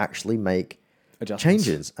series actually make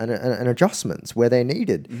changes and adjustments where they're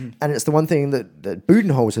needed. And it's the one thing that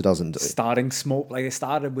Budenholzer doesn't do. Starting small, like they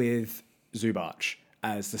started with Zubac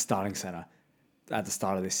as the starting center at the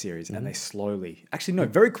start of this series, and they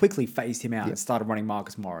very quickly phased him out and started running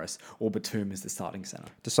Marcus Morris or Batum as the starting center.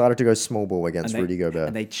 Decided to go small ball against Rudy Gobert.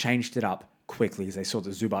 And they changed it up quickly because they saw that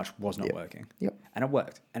Zubac was not working. Yep. And it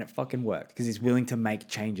worked. And it fucking worked because he's willing to make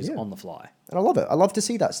changes on the fly. And I love it. I love to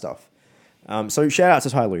see that stuff. So shout out to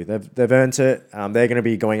Ty Lue. They've earned it. They're going to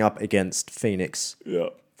be going up against Phoenix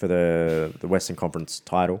for the Western Conference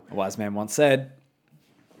title. A wise man once said,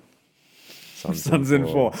 Suns in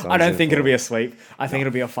 4. I don't think it'll be a sweep. I think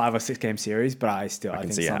it'll be a 5 or 6 game series, but I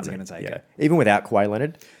think Suns are going to take it. Even without Kawhi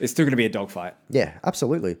Leonard. It's still going to be a dogfight. Yeah,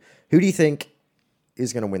 absolutely. Who do you think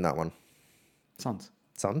is going to win that one? Suns.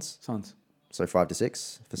 So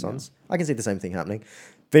 5-6 for Suns. I can see the same thing happening.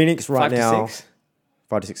 Phoenix right now.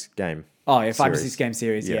 5-6 game. Oh, yeah, 5 to 6 game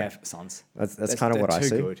series. Yeah, Suns. That's kind of what I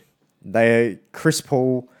see. Good. Chris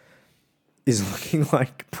Paul is looking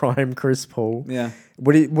like prime Chris Paul. Yeah.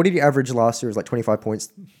 What did he average last year? It was like 25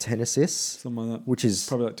 points, 10 assists. Something like that. Which is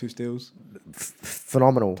probably like 2 steals.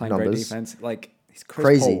 Phenomenal Playing numbers. Great defense. Like, he's Chris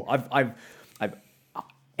Crazy. Paul. I've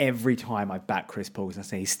every time I back Chris Paul because I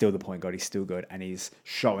say he's still the point guard, he's still good, and he's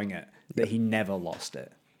showing it that he never lost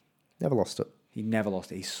it. Never lost it. He never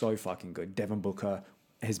lost it. He's so fucking good. Devin Booker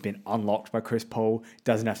has been unlocked by Chris Paul.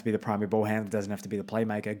 Doesn't have to be the primary ball handler. Doesn't have to be the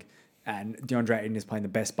playmaker. And DeAndre Ayton is playing the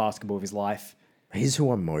best basketball of his life. He's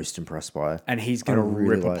who I'm most impressed by. And he's going to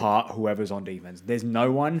rip apart whoever's on defense. There's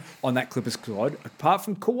no one on that Clippers squad, apart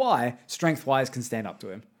from Kawhi, strength-wise, can stand up to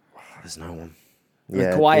him. There's no one.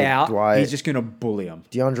 With Kawhi out, he's just going to bully him.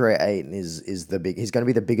 DeAndre Ayton is the big. He's going to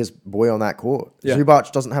be the biggest boy on that court. Yeah.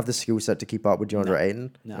 Zubac doesn't have the skill set to keep up with DeAndre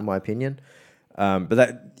Ayton, in my opinion.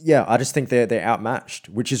 I just think they're outmatched,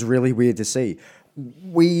 which is really weird to see.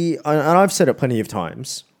 And I've said it plenty of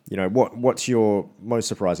times. You know, what's your most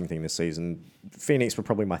surprising thing this season? Phoenix were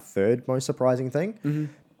probably my third most surprising thing. Mm-hmm.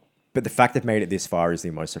 But the fact they've made it this far is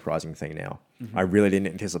the most surprising thing now. Mm-hmm. I really didn't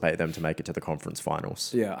anticipate them to make it to the conference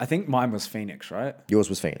finals. Yeah, I think mine was Phoenix, right? Yours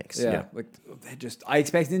was Phoenix. Yeah. Like I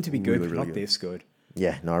expected them to be good, really, but really not good. this good.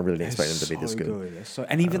 Yeah, no, I really didn't expect them to be this good.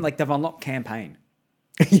 And even they've unlocked Campaign.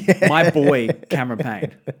 My boy, Cameron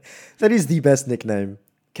Payne. That is the best nickname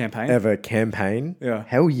Campaign? ever. Campaign? Yeah.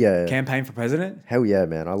 Hell yeah. Campaign for president? Hell yeah,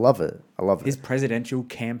 man. I love it. His presidential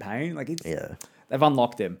campaign. Yeah. They've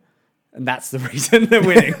unlocked him. And that's the reason they're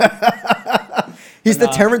winning. He's the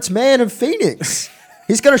Terrence Mann of Phoenix.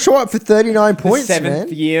 He's going to show up for 39 points, man.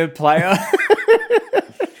 Seventh-year player.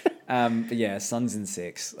 But yeah, Suns in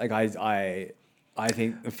 6. Like I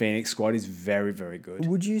think the Phoenix squad is very, very good.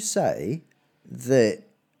 Would you say that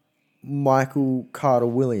Michael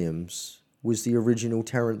Carter-Williams was the original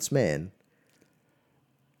Terrence Mann?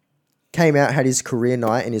 Came out, had his career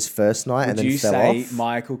night and his first night, and then fell off? Would you say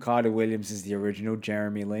Michael Carter-Williams is the original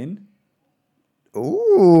Jeremy Lin?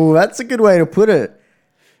 Ooh, that's a good way to put it.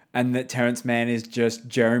 And that Terrence Mann is just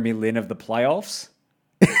Jeremy Lin of the playoffs?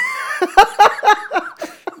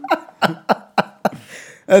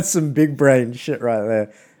 That's some big brain shit right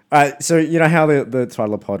there. All right, so you know how the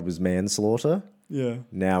title of pod was Mann-Slaughter? Yeah.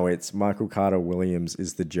 Now it's Michael Carter-Williams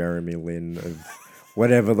is the Jeremy Lin of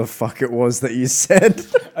whatever the fuck it was that you said.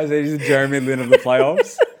 I said he's the Jeremy Lin of the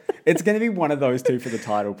playoffs. It's going to be one of those two for the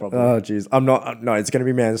title, probably. Oh, jeez. No, it's going to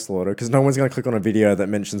be Mann-Slaughter because no one's going to click on a video that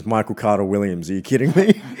mentions Michael Carter-Williams. Are you kidding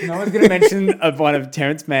me? No one's going to mention one of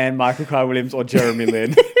Terrence Mann, Michael Carter-Williams, or Jeremy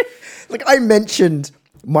Lin. Like, I mentioned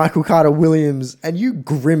Michael Carter-Williams and you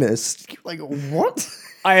grimaced. Like, what?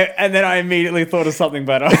 And then I immediately thought of something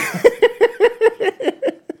better.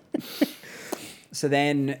 So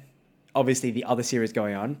then, obviously, the other series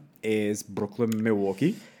going on is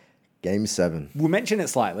Brooklyn-Milwaukee. Game 7. We'll mention it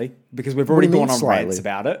slightly because we've already gone on rants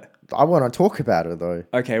about it. I want to talk about it, though.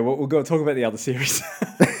 Okay, well, we'll go talk about the other series.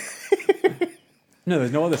 No,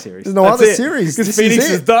 there's no other series. There's no other series. Because Phoenix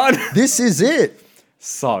is done. This is it.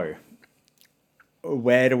 So,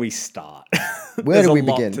 where do we start? Where do we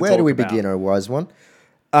begin? Where do we begin, oh wise one?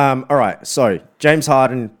 All right, so James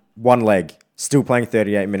Harden, one leg, still playing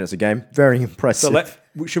 38 minutes a game. Very impressive.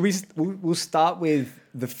 So we'll start with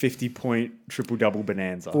the 50-point triple-double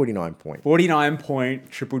bonanza. 49 point.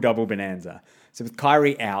 49-point triple-double bonanza. So with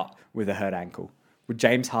Kyrie out with a hurt ankle, with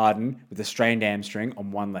James Harden with a strained hamstring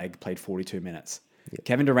on one leg, played 42 minutes. Yep.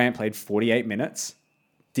 Kevin Durant played 48 minutes,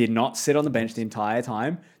 did not sit on the bench the entire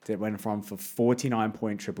time, that went for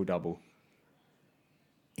 49-point triple-double.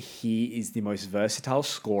 He is the most versatile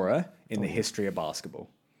scorer in the history of basketball.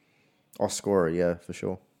 Oh, scorer, yeah, for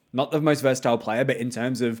sure. Not the most versatile player, but in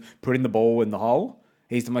terms of putting the ball in the hole,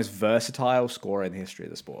 he's the most versatile scorer in the history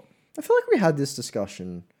of the sport. I feel like we had this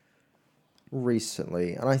discussion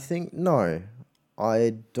recently, and I think, no,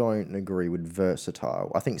 I don't agree with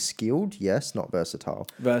versatile. I think skilled, yes, not versatile.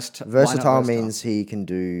 Versatile means he can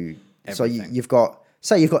do... Everything. So you've got...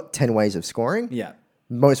 Say you've got 10 ways of scoring. Yeah.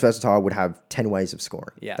 Most versatile would have 10 ways of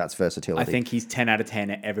scoring. Yeah. That's versatility. I think he's 10 out of 10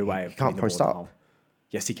 at every way of putting the ball in the hole.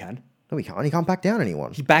 Yes, he can. No, he can't. He can't back down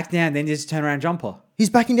anyone. He backed down, then just turn around jumper. He's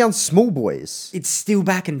backing down small boys. It's still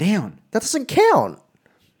backing down. That doesn't count.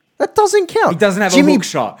 That doesn't count. He doesn't have a hook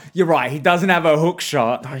shot. You're right. He doesn't have a hook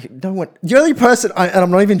shot. The only person, and I'm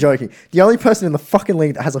not even joking, the only person in the fucking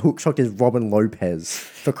league that has a hook shot is Robin Lopez,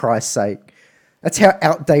 for Christ's sake. That's how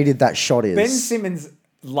outdated that shot is. Ben Simmons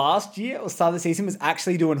last year or start of the season was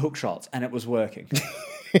actually doing hook shots and it was working.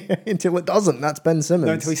 Until it doesn't. That's Ben Simmons.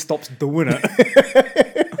 No, until he stops doing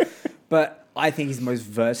it. But I think he's the most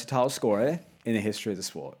versatile scorer in the history of the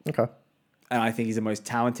sport. Okay. And I think he's the most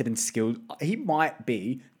talented and skilled. He might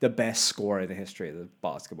be the best scorer in the history of the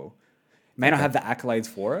basketball. May not have the accolades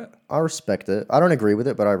for it. I respect it. I don't agree with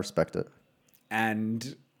it, but I respect it.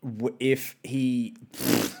 And if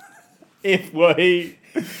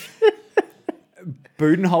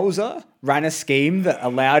Budenholzer ran a scheme that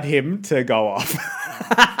allowed him to go off.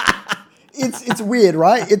 It's weird,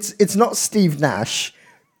 right? It's not Steve Nash.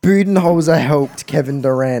 Budenholzer helped Kevin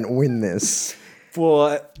Durant win this.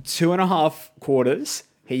 For 2.5 quarters,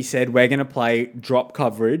 he said, we're going to play drop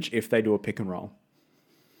coverage if they do a pick and roll.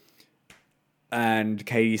 And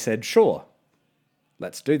Katie said, sure,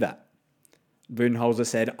 let's do that. Budenholzer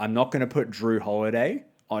said, I'm not going to put Drew Holiday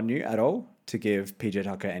on you at all to give PJ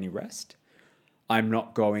Tucker any rest. I'm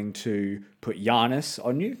not going to put Giannis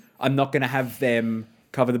on you. I'm not going to have them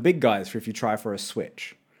cover the big guys for if you try for a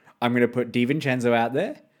switch. I'm going to put DiVincenzo out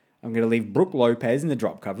there. I'm going to leave Brook Lopez in the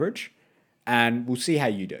drop coverage. And we'll see how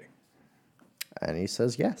you do. And he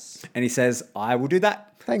says yes. And he says, I will do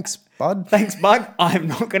that. Thanks, bud. Thanks, bud. I'm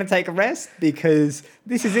not going to take a rest because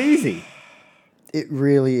this is easy. It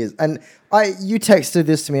really is. And you texted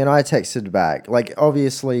this to me and I texted back. Like,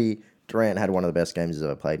 obviously, Durant had one of the best games he's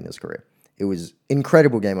ever played in his career. It was an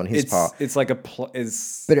incredible game on his part. It's like But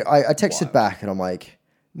I texted back and I'm like,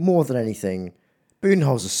 more than anything,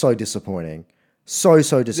 Budenholzer is so disappointing. So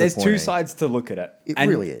disappointing. There's two sides to look at it. It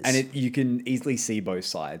really is. And you can easily see both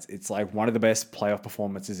sides. It's like one of the best playoff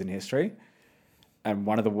performances in history and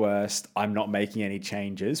one of the worst, I'm not making any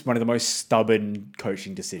changes. One of the most stubborn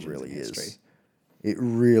coaching decisions in history. It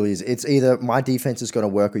really is. It's either my defense is going to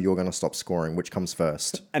work or you're going to stop scoring. Which comes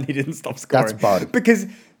first? And he didn't stop scoring. That's bad. Because,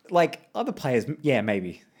 like, other players, yeah,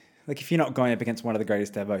 maybe. Like, if you're not going up against one of the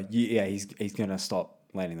greatest ever, he's going to stop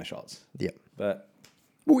landing the shots. Yeah. But...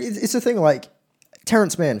 Well, it's a thing like...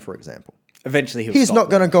 Terrence Mann, for example. Eventually he's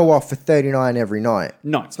not going to go off for 39 every night.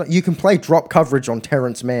 No. It's not, you can play drop coverage on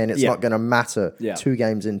Terrence Mann. It's not going to matter 2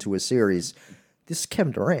 games into a series. This is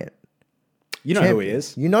Kevin Durant. You know who he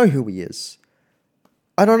is. You know who he is.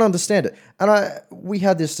 I don't understand it. And we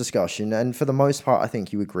had this discussion, and for the most part, I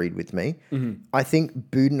think you agreed with me. Mm-hmm. I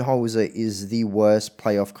think Budenholzer is the worst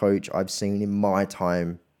playoff coach I've seen in my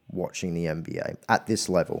time watching the NBA at this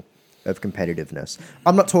level of competitiveness.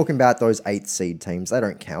 I'm not talking about those 8th seed teams. They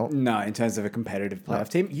don't count. No, in terms of a competitive playoff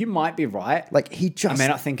team. You might be right. Like, I may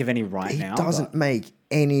not think of any now. He doesn't make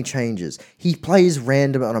any changes. He plays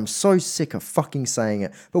random, and I'm so sick of fucking saying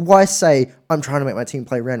it. But why say, I'm trying to make my team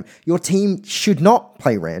play random? Your team should not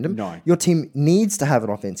play random. No. Your team needs to have an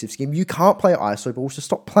offensive scheme. You can't play ISO ball, so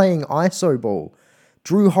stop playing ISO ball.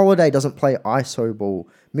 Drew Holiday doesn't play ISO ball.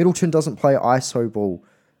 Middleton doesn't play ISO ball.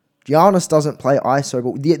 Giannis doesn't play ISO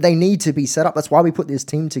ball. They need to be set up. That's why we put this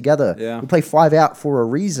team together. Yeah. We play 5 out for a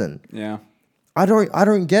reason. Yeah. I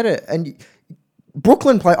don't get it. And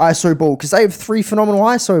Brooklyn play ISO ball because they have 3 phenomenal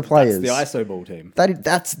ISO players. That's the ISO ball team.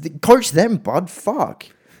 Coach them, bud. Fuck.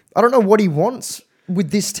 I don't know what he wants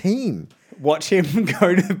with this team. Watch him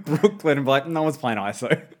go to Brooklyn and be like, no one's playing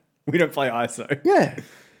ISO. We don't play ISO. Yeah.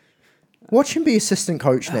 Watch him be assistant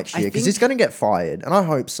coach next year because he's going to get fired, and I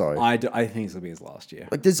hope so. I think this will be his last year.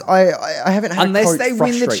 Like I haven't had Unless a coach they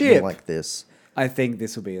win the frustrate me chip. like this. I think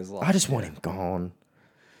this will be his last. I just want him gone.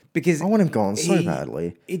 Because I want him gone so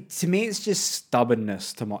badly. To me, it's just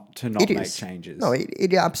stubbornness to not make changes. No,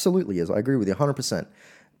 it absolutely is. I agree with you 100%.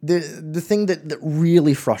 The thing that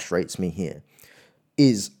really frustrates me here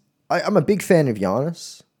is I'm a big fan of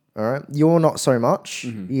Giannis. All right, you're not so much.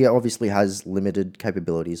 Mm-hmm. He obviously has limited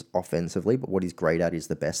capabilities offensively, but what he's great at is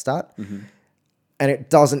the best at. Mm-hmm. And it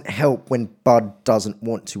doesn't help when Bud doesn't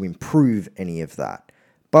want to improve any of that.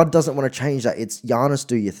 Bud doesn't want to change that. It's Giannis,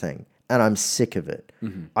 do your thing. And I'm sick of it.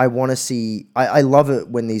 Mm-hmm. I want to see... I love it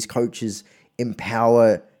when these coaches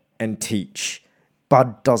empower and teach.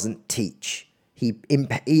 Bud doesn't teach.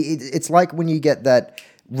 It's like when you get that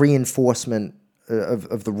reinforcement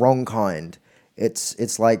of the wrong kind.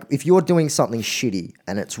 It's like if you're doing something shitty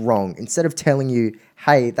and it's wrong, instead of telling you,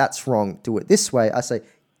 hey, that's wrong, do it this way, I say,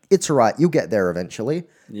 it's all right, you'll get there eventually.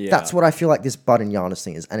 Yeah. That's what I feel like this Bud and Giannis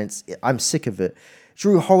thing is, and I'm sick of it.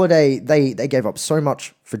 Drew Holiday, they gave up so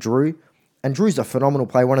much for Drew, and Drew's a phenomenal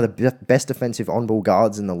player, one of the best defensive on-ball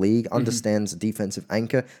guards in the league, understands the defensive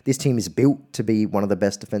anchor. This team is built to be one of the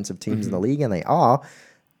best defensive teams in the league, and they are.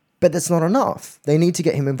 But that's not enough. They need to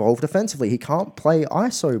get him involved offensively. He can't play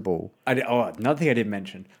ISO ball. Another thing I didn't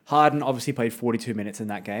mention. Harden obviously played 42 minutes in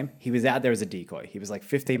that game. He was out there as a decoy. He was like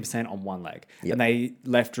 15% on one leg. Yep. And they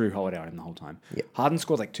left Drew Holiday on him the whole time. Yep. Harden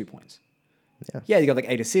scored like 2 points. Yeah. He got like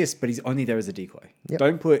 8 assists, but he's only there as a decoy. Yep.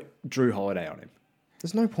 Don't put Drew Holiday on him.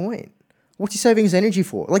 There's no point. What's he saving his energy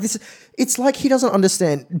for? Like this, it's like he doesn't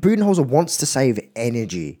understand. Budenholzer wants to save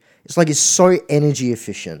energy. It's like he's so energy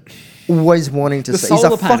efficient. Always wanting to save. He's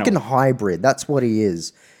a fucking hybrid. That's what he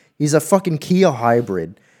is. He's a fucking Kia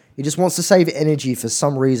hybrid. He just wants to save energy for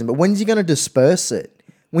some reason. But when's he going to disperse it?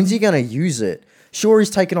 When's he going to use it? Sure, he's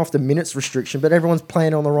taken off the minutes restriction, but everyone's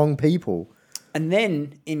playing on the wrong people. And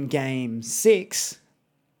then in game 6,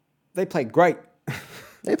 they played great.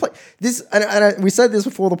 They play this, and we said this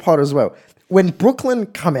before the pod as well. When Brooklyn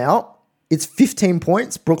come out, it's 15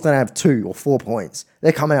 points. Brooklyn have 2 or 4 points.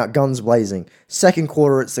 They're coming out guns blazing. Second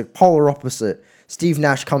quarter, it's the polar opposite. Steve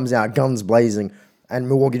Nash comes out guns blazing, and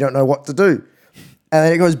Milwaukee don't know what to do. And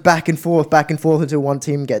then it goes back and forth until one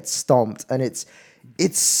team gets stomped, and it's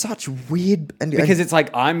such weird. Because it's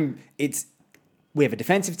like we have a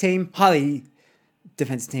defensive team, highly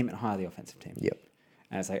defensive team, and highly offensive team. Yep.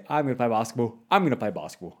 And it's like, I'm going to play basketball. I'm going to play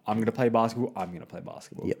basketball. I'm going to play basketball. I'm going to play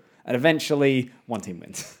basketball. Yep. And eventually, one team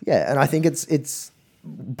wins. Yeah, and I think it's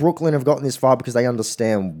Brooklyn have gotten this far because they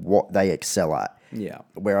understand what they excel at. Yeah.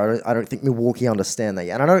 Where I don't think Milwaukee understand that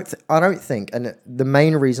yet. And I don't think, and the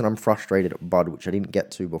main reason I'm frustrated at Bud, which I didn't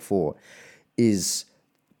get to before, is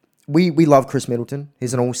we love Chris Middleton.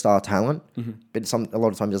 He's an all-star talent, but a lot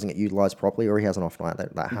of times doesn't get utilized properly, or he has an off night.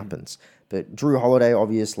 That happens. But Drew Holiday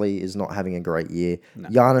obviously is not having a great year. No.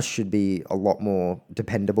 Giannis should be a lot more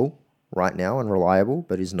dependable right now and reliable,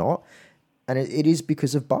 but is not. And it is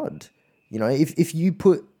because of Bud. You know, if you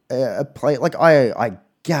put a play, like I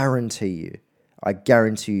guarantee you,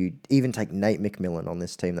 even take Nate McMillan on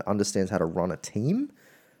this team that understands how to run a team,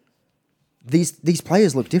 these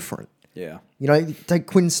players look different. Yeah. You know, take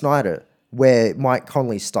Quinn Snyder, where Mike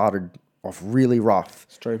Conley started off really rough.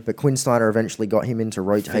 It's true. But Quinn Snyder eventually got him into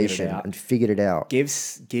rotation and figured it out. Give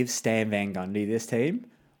Stan Van Gundy this team.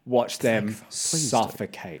 Watch them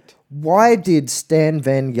suffocate. Why did Stan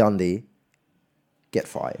Van Gundy get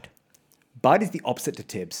fired? Bud is the opposite to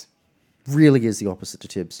Tibbs. Really is the opposite to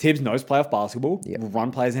Tibbs. Tibbs knows playoff basketball, will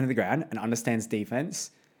run players into the ground, and understands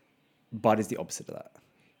defense. Bud is the opposite of that.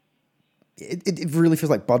 It really feels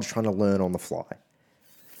like Bud's trying to learn on the fly.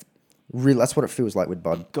 Really, that's what it feels like with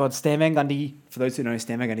Bud. God, Stan Van Gundy, for those who know,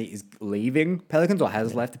 Stan Van Gundy is leaving Pelicans or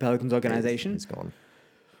has left the Pelicans organization. He's gone.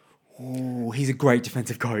 Oh, he's a great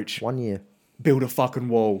defensive coach. 1 year. Build a fucking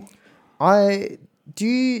wall.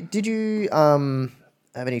 Did you have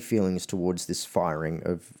any feelings towards this firing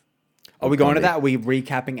of? Are we going to that? Are we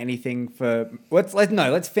recapping anything for?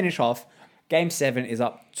 Let's finish off. Game 7 is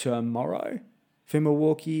up tomorrow for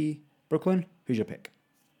Milwaukee, Brooklyn. Who's your pick?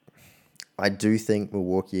 I do think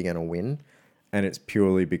Milwaukee are going to win, and it's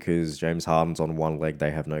purely because James Harden's on one leg. They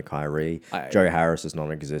have no Kyrie. Joe Harris is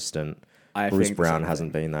non-existent. Bruce Brown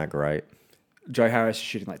hasn't been that great. Joe Harris is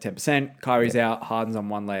shooting like 10%. Kyrie's out. Harden's on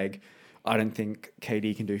one leg. I don't think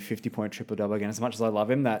KD can do 50-point triple-double again. As much as I love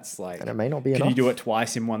him, that's like... And it may not be enough. Can you do it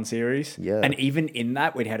twice in one series? Yeah. And even in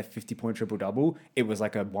that, when he had a 50-point triple-double, it was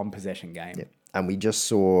like a one-possession game. Yeah. And we just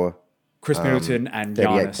saw... Chris Middleton and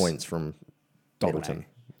 38 Giannis. points from dominate. Middleton.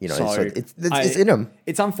 You know, so it's in them.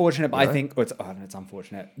 It's unfortunate, but I think it's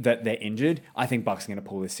unfortunate that they're injured. I think Bucks are going to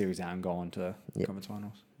pull this series out and go on to conference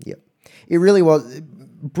finals. Yep. It really was.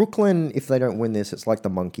 Brooklyn, if they don't win this, it's like the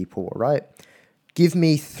monkey paw, right? Give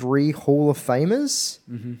me 3 Hall of Famers,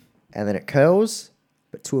 and then it curls,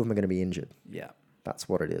 but 2 of them are going to be injured. Yeah. That's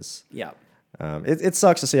what it is. Yeah. It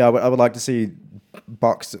sucks to see. I would like to see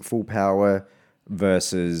Bucks at full power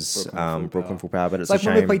versus Brooklyn full power, but it's like a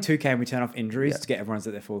shame. when we play 2K and we turn off injuries to get everyone's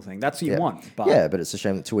at their full thing. That's what you want. But but it's a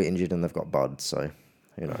shame that 2 are injured and they've got Bud, so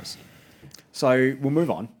who knows. So we'll move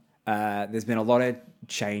on. There's been a lot of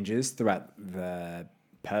changes throughout the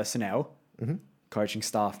personnel, coaching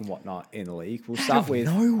staff and whatnot in the league. We'll start with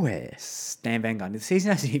nowhere. Stan Van Gundy. The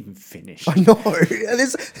season hasn't even finished. I know.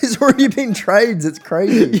 There's already been trades. It's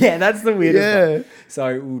crazy. Yeah, that's the weirdest one.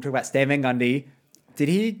 So we'll talk about Stan Van Gundy. Did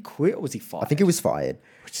he quit or was he fired? I think he was fired.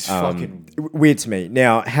 Which is fucking weird to me.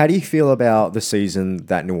 Now, how do you feel about the season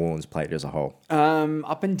that New Orleans played as a whole?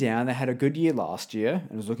 Up and down. They had a good year last year.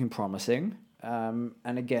 It was looking promising. And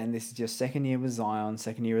again, this is your second year with Zion,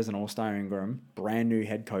 second year as an All-Star Ingram, brand new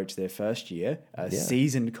head coach their first year, a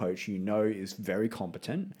seasoned coach is very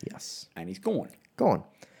competent. Yes. And he's gone. Gone.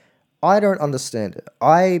 I don't understand it.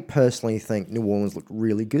 I personally think New Orleans looked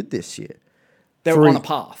really good this year. They were on a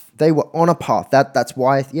path. They were on a path. That's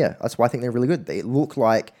why I think they're really good. They look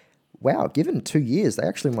like, wow, given 2 years, they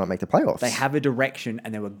actually might make the playoffs. They have a direction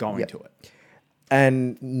and they were going to it.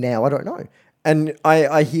 And now I don't know. And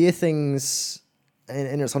I hear things,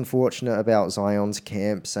 and it's unfortunate about Zion's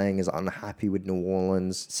camp saying he's unhappy with New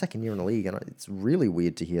Orleans. Second year in the league, and it's really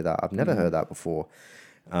weird to hear that. I've never heard that before.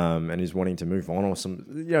 And he's wanting to move on or some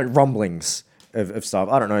rumblings of stuff.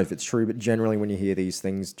 I don't know if it's true, but generally when you hear these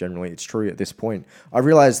things, generally it's true at this point. I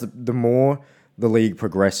realize that the more the league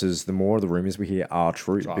progresses, the more the rumors we hear are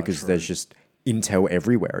true because there's just intel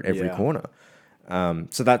everywhere at every corner.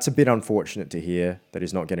 So that's a bit unfortunate to hear that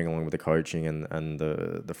he's not getting along with the coaching and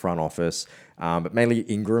the front office. But mainly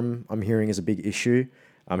Ingram, I'm hearing, is a big issue.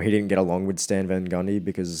 He didn't get along with Stan Van Gundy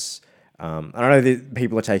because I don't know that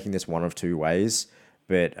people are taking this one of 2 ways,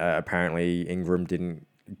 but apparently Ingram didn't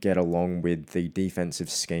get along with the defensive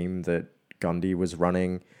scheme that Gundy was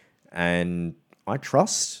running, and I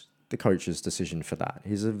trust the coach's decision for that.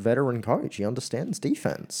 He's a veteran coach. He understands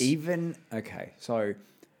defense. So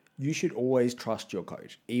you should always trust your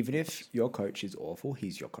coach. Even if your coach is awful,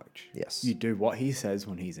 he's your coach. Yes. You do what he says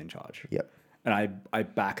when he's in charge. Yep. And I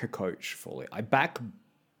back a coach fully.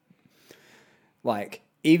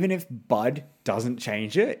 Even if Bud doesn't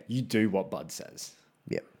change it, you do what Bud says.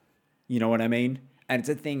 Yep. You know what I mean? And it's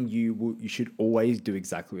a thing you should always do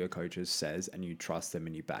exactly what your coach says, and you trust them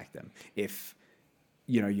and you back them. If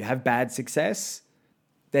you have bad success,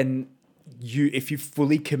 then if you're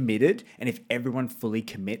fully committed and if everyone fully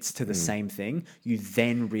commits to the same thing, you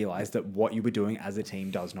then realize that what you were doing as a team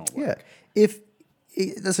does not work. Yeah.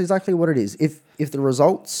 That's exactly what it is. If the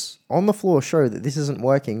results on the floor show that this isn't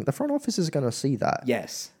working, the front office is going to see that.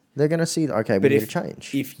 Yes. They're going to see that, okay, we need to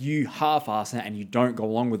change. If you half-ass it and you don't go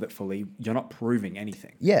along with it fully, you're not proving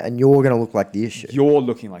anything. Yeah, and you're going to look like the issue. You're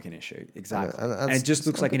looking like an issue, exactly. And it just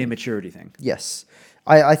looks like an immaturity thing. Yes.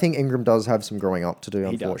 I think Ingram does have some growing up to do,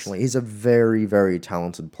 unfortunately. He's a very, very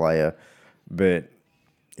talented player, but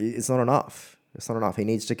it's not enough. It's not enough. He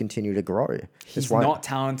needs to continue to grow. He's not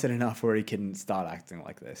talented enough where he can start acting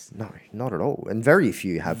like this. No, not at all. And very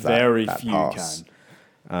few have that. Very few pass.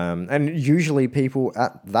 can. And usually people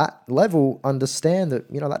at that level understand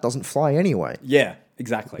that, that doesn't fly anyway. Yeah,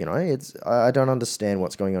 exactly. I don't understand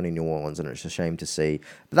what's going on in New Orleans, and it's a shame to see.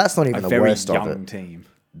 But that's not even the worst of it. A very young team.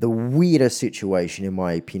 The weirdest situation, in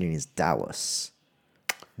my opinion, is Dallas.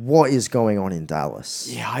 What is going on in Dallas?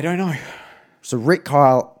 Yeah, I don't know. So Rick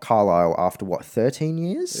Carlisle, after 13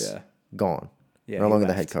 years? Yeah. Gone. Yeah, no longer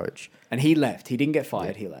the head coach. And he left. He didn't get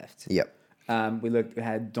fired. He left. Yep. We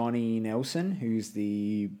had Donnie Nelson, who's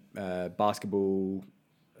the head of basketball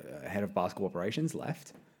operations,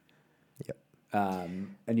 left. Yep.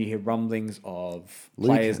 And you hear rumblings of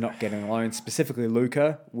players not getting along, specifically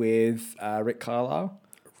Luka with Rick Carlisle.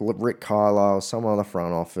 Rick Carlisle, someone on the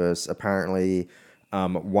front office. Apparently,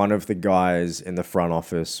 one of the guys in the front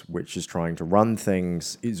office, which is trying to run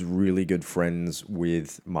things, is really good friends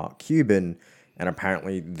with Mark Cuban. And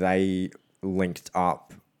apparently they linked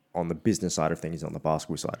up on the business side of things, on the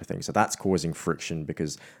basketball side of things. So that's causing friction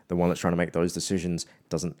because the one that's trying to make those decisions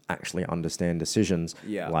doesn't actually understand decisions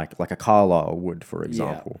like a Carlisle would, for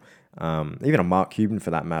example. Yeah. Even a Mark Cuban for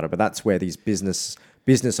that matter. But that's where these business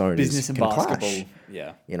owners and can basketball. Clash.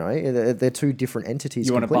 Yeah. They're 2 different entities.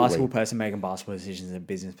 You want completely. a basketball person making basketball decisions and a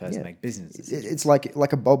business person make business decisions. It's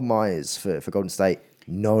like a Bob Myers for Golden State.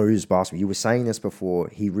 knows basketball. You were saying this before.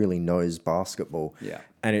 He really knows basketball. Yeah.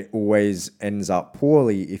 And it always ends up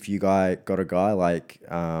poorly if you got a guy like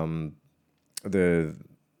the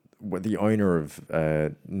owner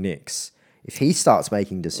of Knicks. If he starts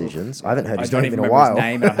making decisions, I haven't heard his name in a while. His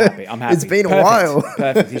name, and I'm happy. It's been a while.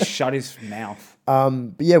 Perfect. He shut his mouth.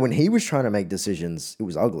 But yeah, when he was trying to make decisions, it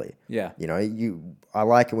was ugly. Yeah. You know, I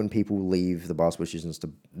like it when people leave the basketball decisions to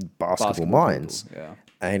basketball minds. People. Yeah.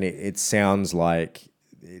 And it sounds like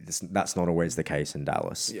that's not always the case in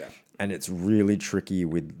Dallas. Yeah. And it's really tricky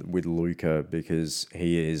with Luka because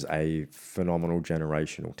he is a phenomenal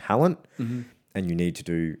generational talent. Mm-hmm. And you need to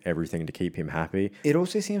do everything to keep him happy. It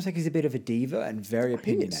also seems like he's a bit of a diva and very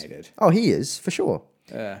opinionated. He is, for sure.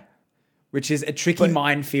 Yeah. Which is a tricky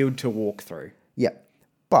minefield to walk through. Yeah.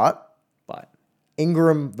 But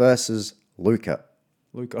Ingram versus Luka.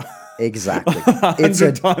 Exactly. It's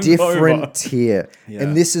a different tier. Yeah.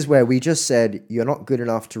 And this is where we just said, you're not good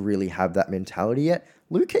enough to really have that mentality yet.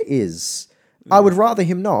 Luka is. I would rather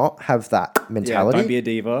him not have that mentality. Yeah, don't be a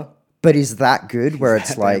diva. But is that good where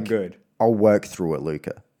it's like, good. I'll work through it,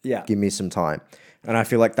 Luka. Yeah. Give me some time. And I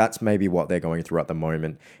feel like that's maybe what they're going through at the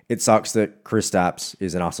moment. It sucks that Kristaps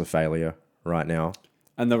is an utter failure right now.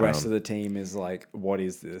 And the rest of the team is like, what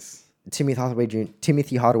is this? Timothy Hardaway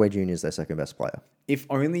Jr. is their second best player. If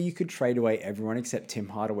only you could trade away everyone except Tim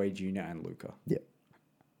Hardaway Jr. and Luka. Yeah.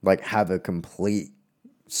 Like have a complete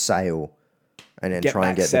sale and then try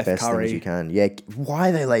and get the best things you can. Yeah.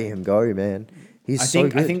 Why they let him go, man? He's so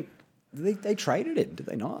good. I think they traded him, did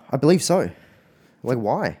they not? I believe so. Like,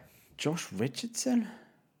 why? Josh Richardson?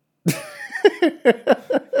 Because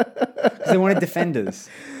they wanted defenders.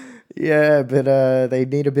 Yeah, but they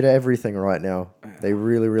need a bit of everything right now. They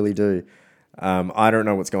really, really do. I don't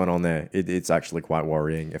know what's going on there. It's actually quite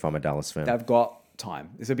worrying if I'm a Dallas fan. They've got time.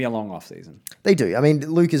 This will be a long off season. They do. I mean,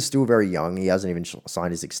 Luke is still very young. He hasn't even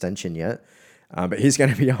signed his extension yet. But he's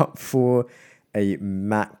going to be up for a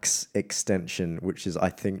max extension, which is, I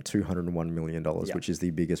think, $201 million, which is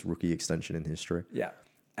the biggest rookie extension in history. Yeah.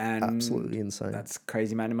 And absolutely insane. That's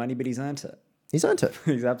crazy amount of money, but he's earned it. He's earned it.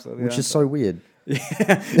 He's absolutely Which is so weird. Yeah,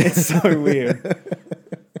 it's so weird.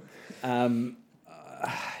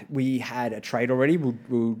 We had a trade already.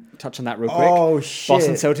 We'll touch on that real quick. Oh, shit.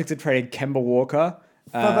 Boston Celtics had traded Kemba Walker.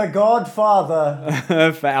 For the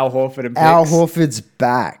Godfather. For Al Horford and picks. Al Horford's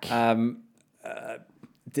back.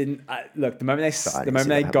 Look, the moment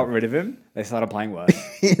they got rid of him, they started playing worse.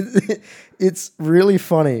 It's really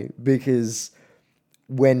funny because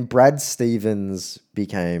when Brad Stevens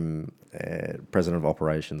became president of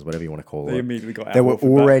operations, whatever you want to call it, they immediately got there were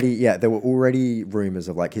already rumors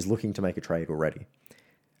of like he's looking to make a trade already.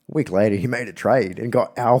 A week later, he made a trade and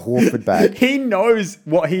got Al Horford back. He knows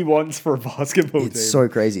what he wants for a basketball team. It's so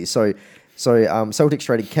crazy. So Celtics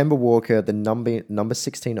traded Kemba Walker, the number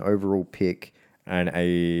 16 overall pick, and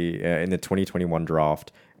in the 2021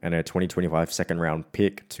 draft, and a 2025 second round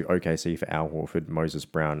pick to OKC for Al Horford, Moses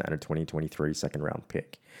Brown, and a 2023 second round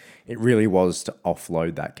pick. It really was to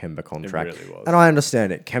offload that Kemba contract. It really was. And I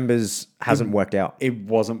understand it. Kemba's hasn't worked out. It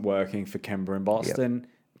wasn't working for Kemba in Boston. Yep.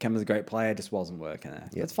 Kemba's a great player, just wasn't working there.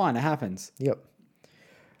 Yep. It's fine, it happens. Yep.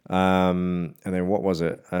 And then what was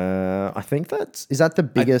it? I think is that the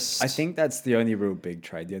biggest? I think that's the only real big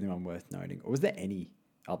trade, the only one worth noting. Or was there any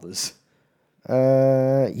others?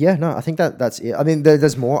 I think that's it. I mean,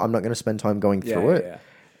 there's more. I'm not going to spend time going through it.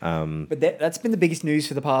 Yeah. But that's been the biggest news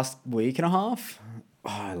for the past week and a half. Oh,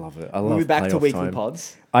 I love it. We'll be back to weekly time.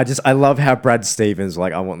 pods. I love how Brad Stevens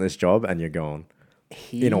like, I want this job, and you're gone.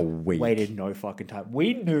 He in a week. Waited no fucking time.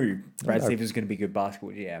 We knew Brad Stevens was going to be a good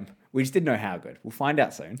basketball GM. We just didn't know how good. We'll find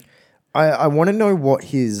out soon. I want to know what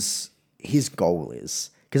his goal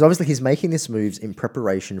is. Because obviously he's making this moves in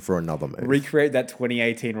preparation for another move. Recreate that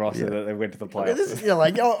 2018 roster that they went to the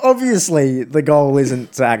playoffs. Obviously the goal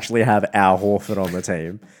isn't to actually have Al Horford on the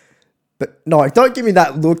team. But no, don't give me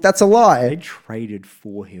that look. That's a lie. They traded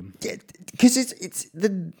for him. Yeah, because it's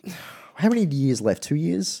how many years left? 2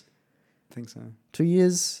 years? I think so. 2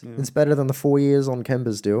 years? Yeah. It's better than the 4 years on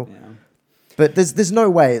Kemba's deal. Yeah. But there's no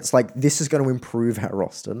way it's like this is going to improve our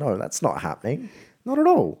roster. No, that's not happening. Not at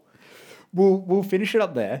all. We'll finish it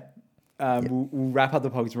up there. We'll wrap up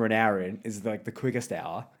the pods. We're an hour in. Is like the quickest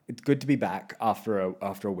hour. It's good to be back after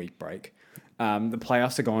a week break. The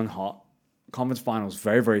playoffs are going hot. Conference finals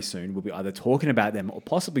very, very soon. We'll be either talking about them or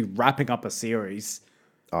possibly wrapping up a series.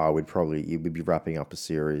 Oh, we'd be wrapping up a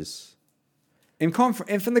series. And from the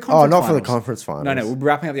conference finals. Not for the conference finals. No, we'll be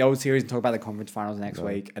wrapping up the old series and talk about the conference finals next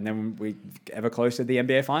week. And then we ever closer to the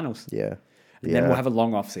NBA finals. Yeah. And then we'll have a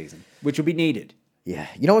long off season, which will be needed. Yeah.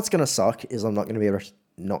 You know what's going to suck is I'm not going to be able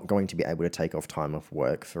not going to be able to take off time off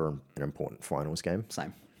work for an important finals game.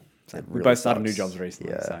 Same. It We really both started new sucks. jobs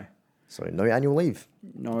recently, Yeah. so So no annual leave.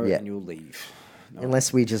 no Yeah. annual leave. No.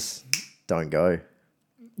 Unless we just don't go.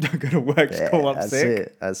 Don't go to work, just call up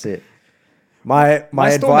sick. That's it. My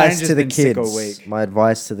My store advice manager's to the been sick all kids. week. My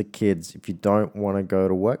advice to the kids: if you don't want to go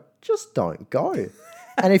to work, just don't go.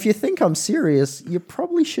 And if you think I'm serious, you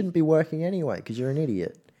probably shouldn't be working anyway because you're an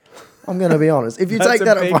idiot. I'm going to be honest. If you That's take a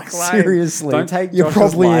that big advice claim. seriously, Don't take you're Josh's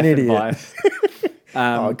probably an life idiot. advice.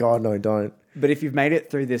 Oh God, no, don't. But if you've made it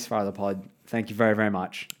through this far of the pod, thank you very, very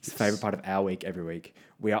much. It's the favorite part of our week every week.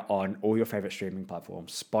 We are on all your favorite streaming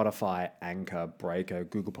platforms: Spotify, Anchor, Breaker,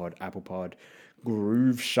 Google Pod, Apple Pod,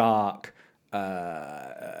 Groove Shark. You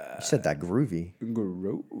said that groovy.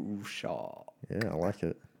 Groove Shark. Yeah, I like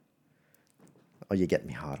it. Oh, you're getting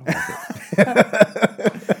me hard. I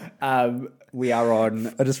like it. We are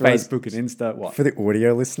on I just realized- Facebook and Insta. What? For the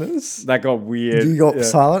audio listeners, That got weird. you got Yeah.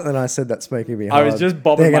 silent, and I said that's making me hard. I was just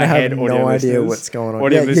bobbing They're my gonna head. have audio no idea listeners. what's going on.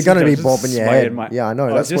 Audio Yeah, you're listeners, going to I be was just bobbing your swaying head. my- Yeah, I know.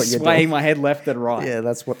 I was That's what just you're swaying doing. my head left and right. Yeah,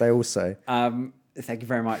 that's what they all say. Thank you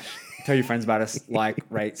very much. Tell your friends about us. Like,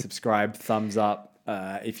 rate, subscribe, thumbs up.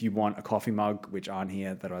 If you want a coffee mug, which aren't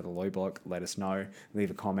here, that are the low block, let us know.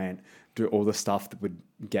 Leave a comment. Do all the stuff that would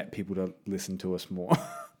get people to listen to us more.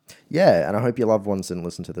 Yeah, and I hope your loved ones didn't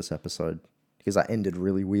listen to this episode because that ended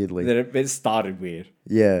really weirdly. It started weird.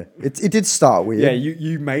 Yeah, it did start weird. Yeah,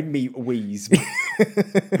 you made me wheeze.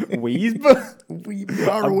 Wheeze? You are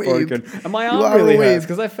I'm a weeb. broken. And my You arm are a really weeb. hurts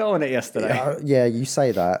because I fell on it yesterday. Yeah, you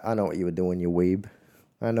say that. I know what you were doing, you weeb.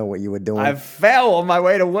 I know what you were doing. I fell on my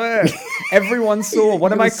way to work. Everyone saw.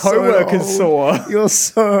 One of my You're so co-workers old. saw. You're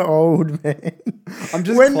so old, man. I'm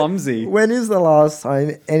just clumsy. When is the last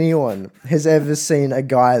time anyone has ever seen a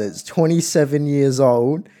guy that's 27 years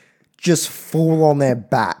old just fall on their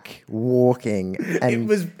back walking and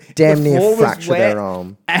damn the near floor was fracture wet, their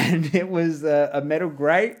arm? and it was a metal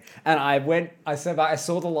grate. And I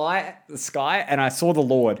saw the light, the sky, and I saw the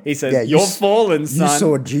Lord. He says, Yeah, "You're fallen, You son."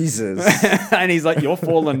 saw Jesus. And he's like, "You're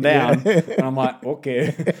falling down." And I'm like,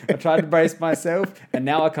 "Okay." I tried to brace myself, and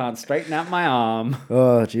now I can't straighten out my arm.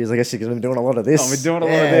 Oh, jeez, I guess you've been doing a lot of this. I've been doing a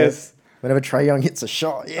lot of this. Whenever Trae Young hits a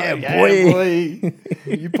shot, yeah, boy.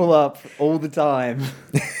 You pull up all the time.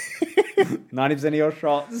 90% of your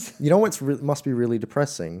shots. You know what's must be really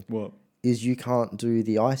depressing? What? Is you can't do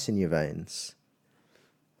the ice in your veins.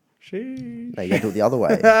 Sheesh. No, you gotta do it the other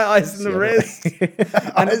way. Ice in the wrist.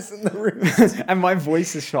 Ice in the wrist. And my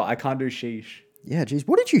voice is shot. I can't do sheesh. Yeah, geez,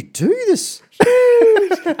 what did you do this?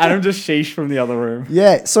 Adam just sheesh from the other room.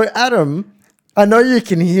 Yeah, so Adam, I know you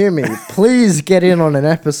can hear me. Please get in on an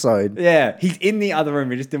episode. Yeah, he's in the other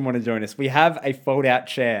room. He just didn't want to join us. We have a fold-out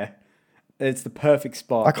chair. It's the perfect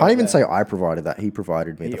spot. I can't right even there. say I provided that. He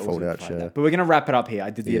provided me He the also fold-out provided chair. that. But we're going to wrap it up here. I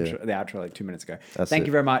did the, Yeah. the outro like 2 minutes ago. That's Thank it.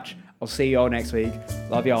 you very much. I'll see you all next week.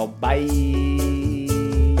 Love y'all. Bye.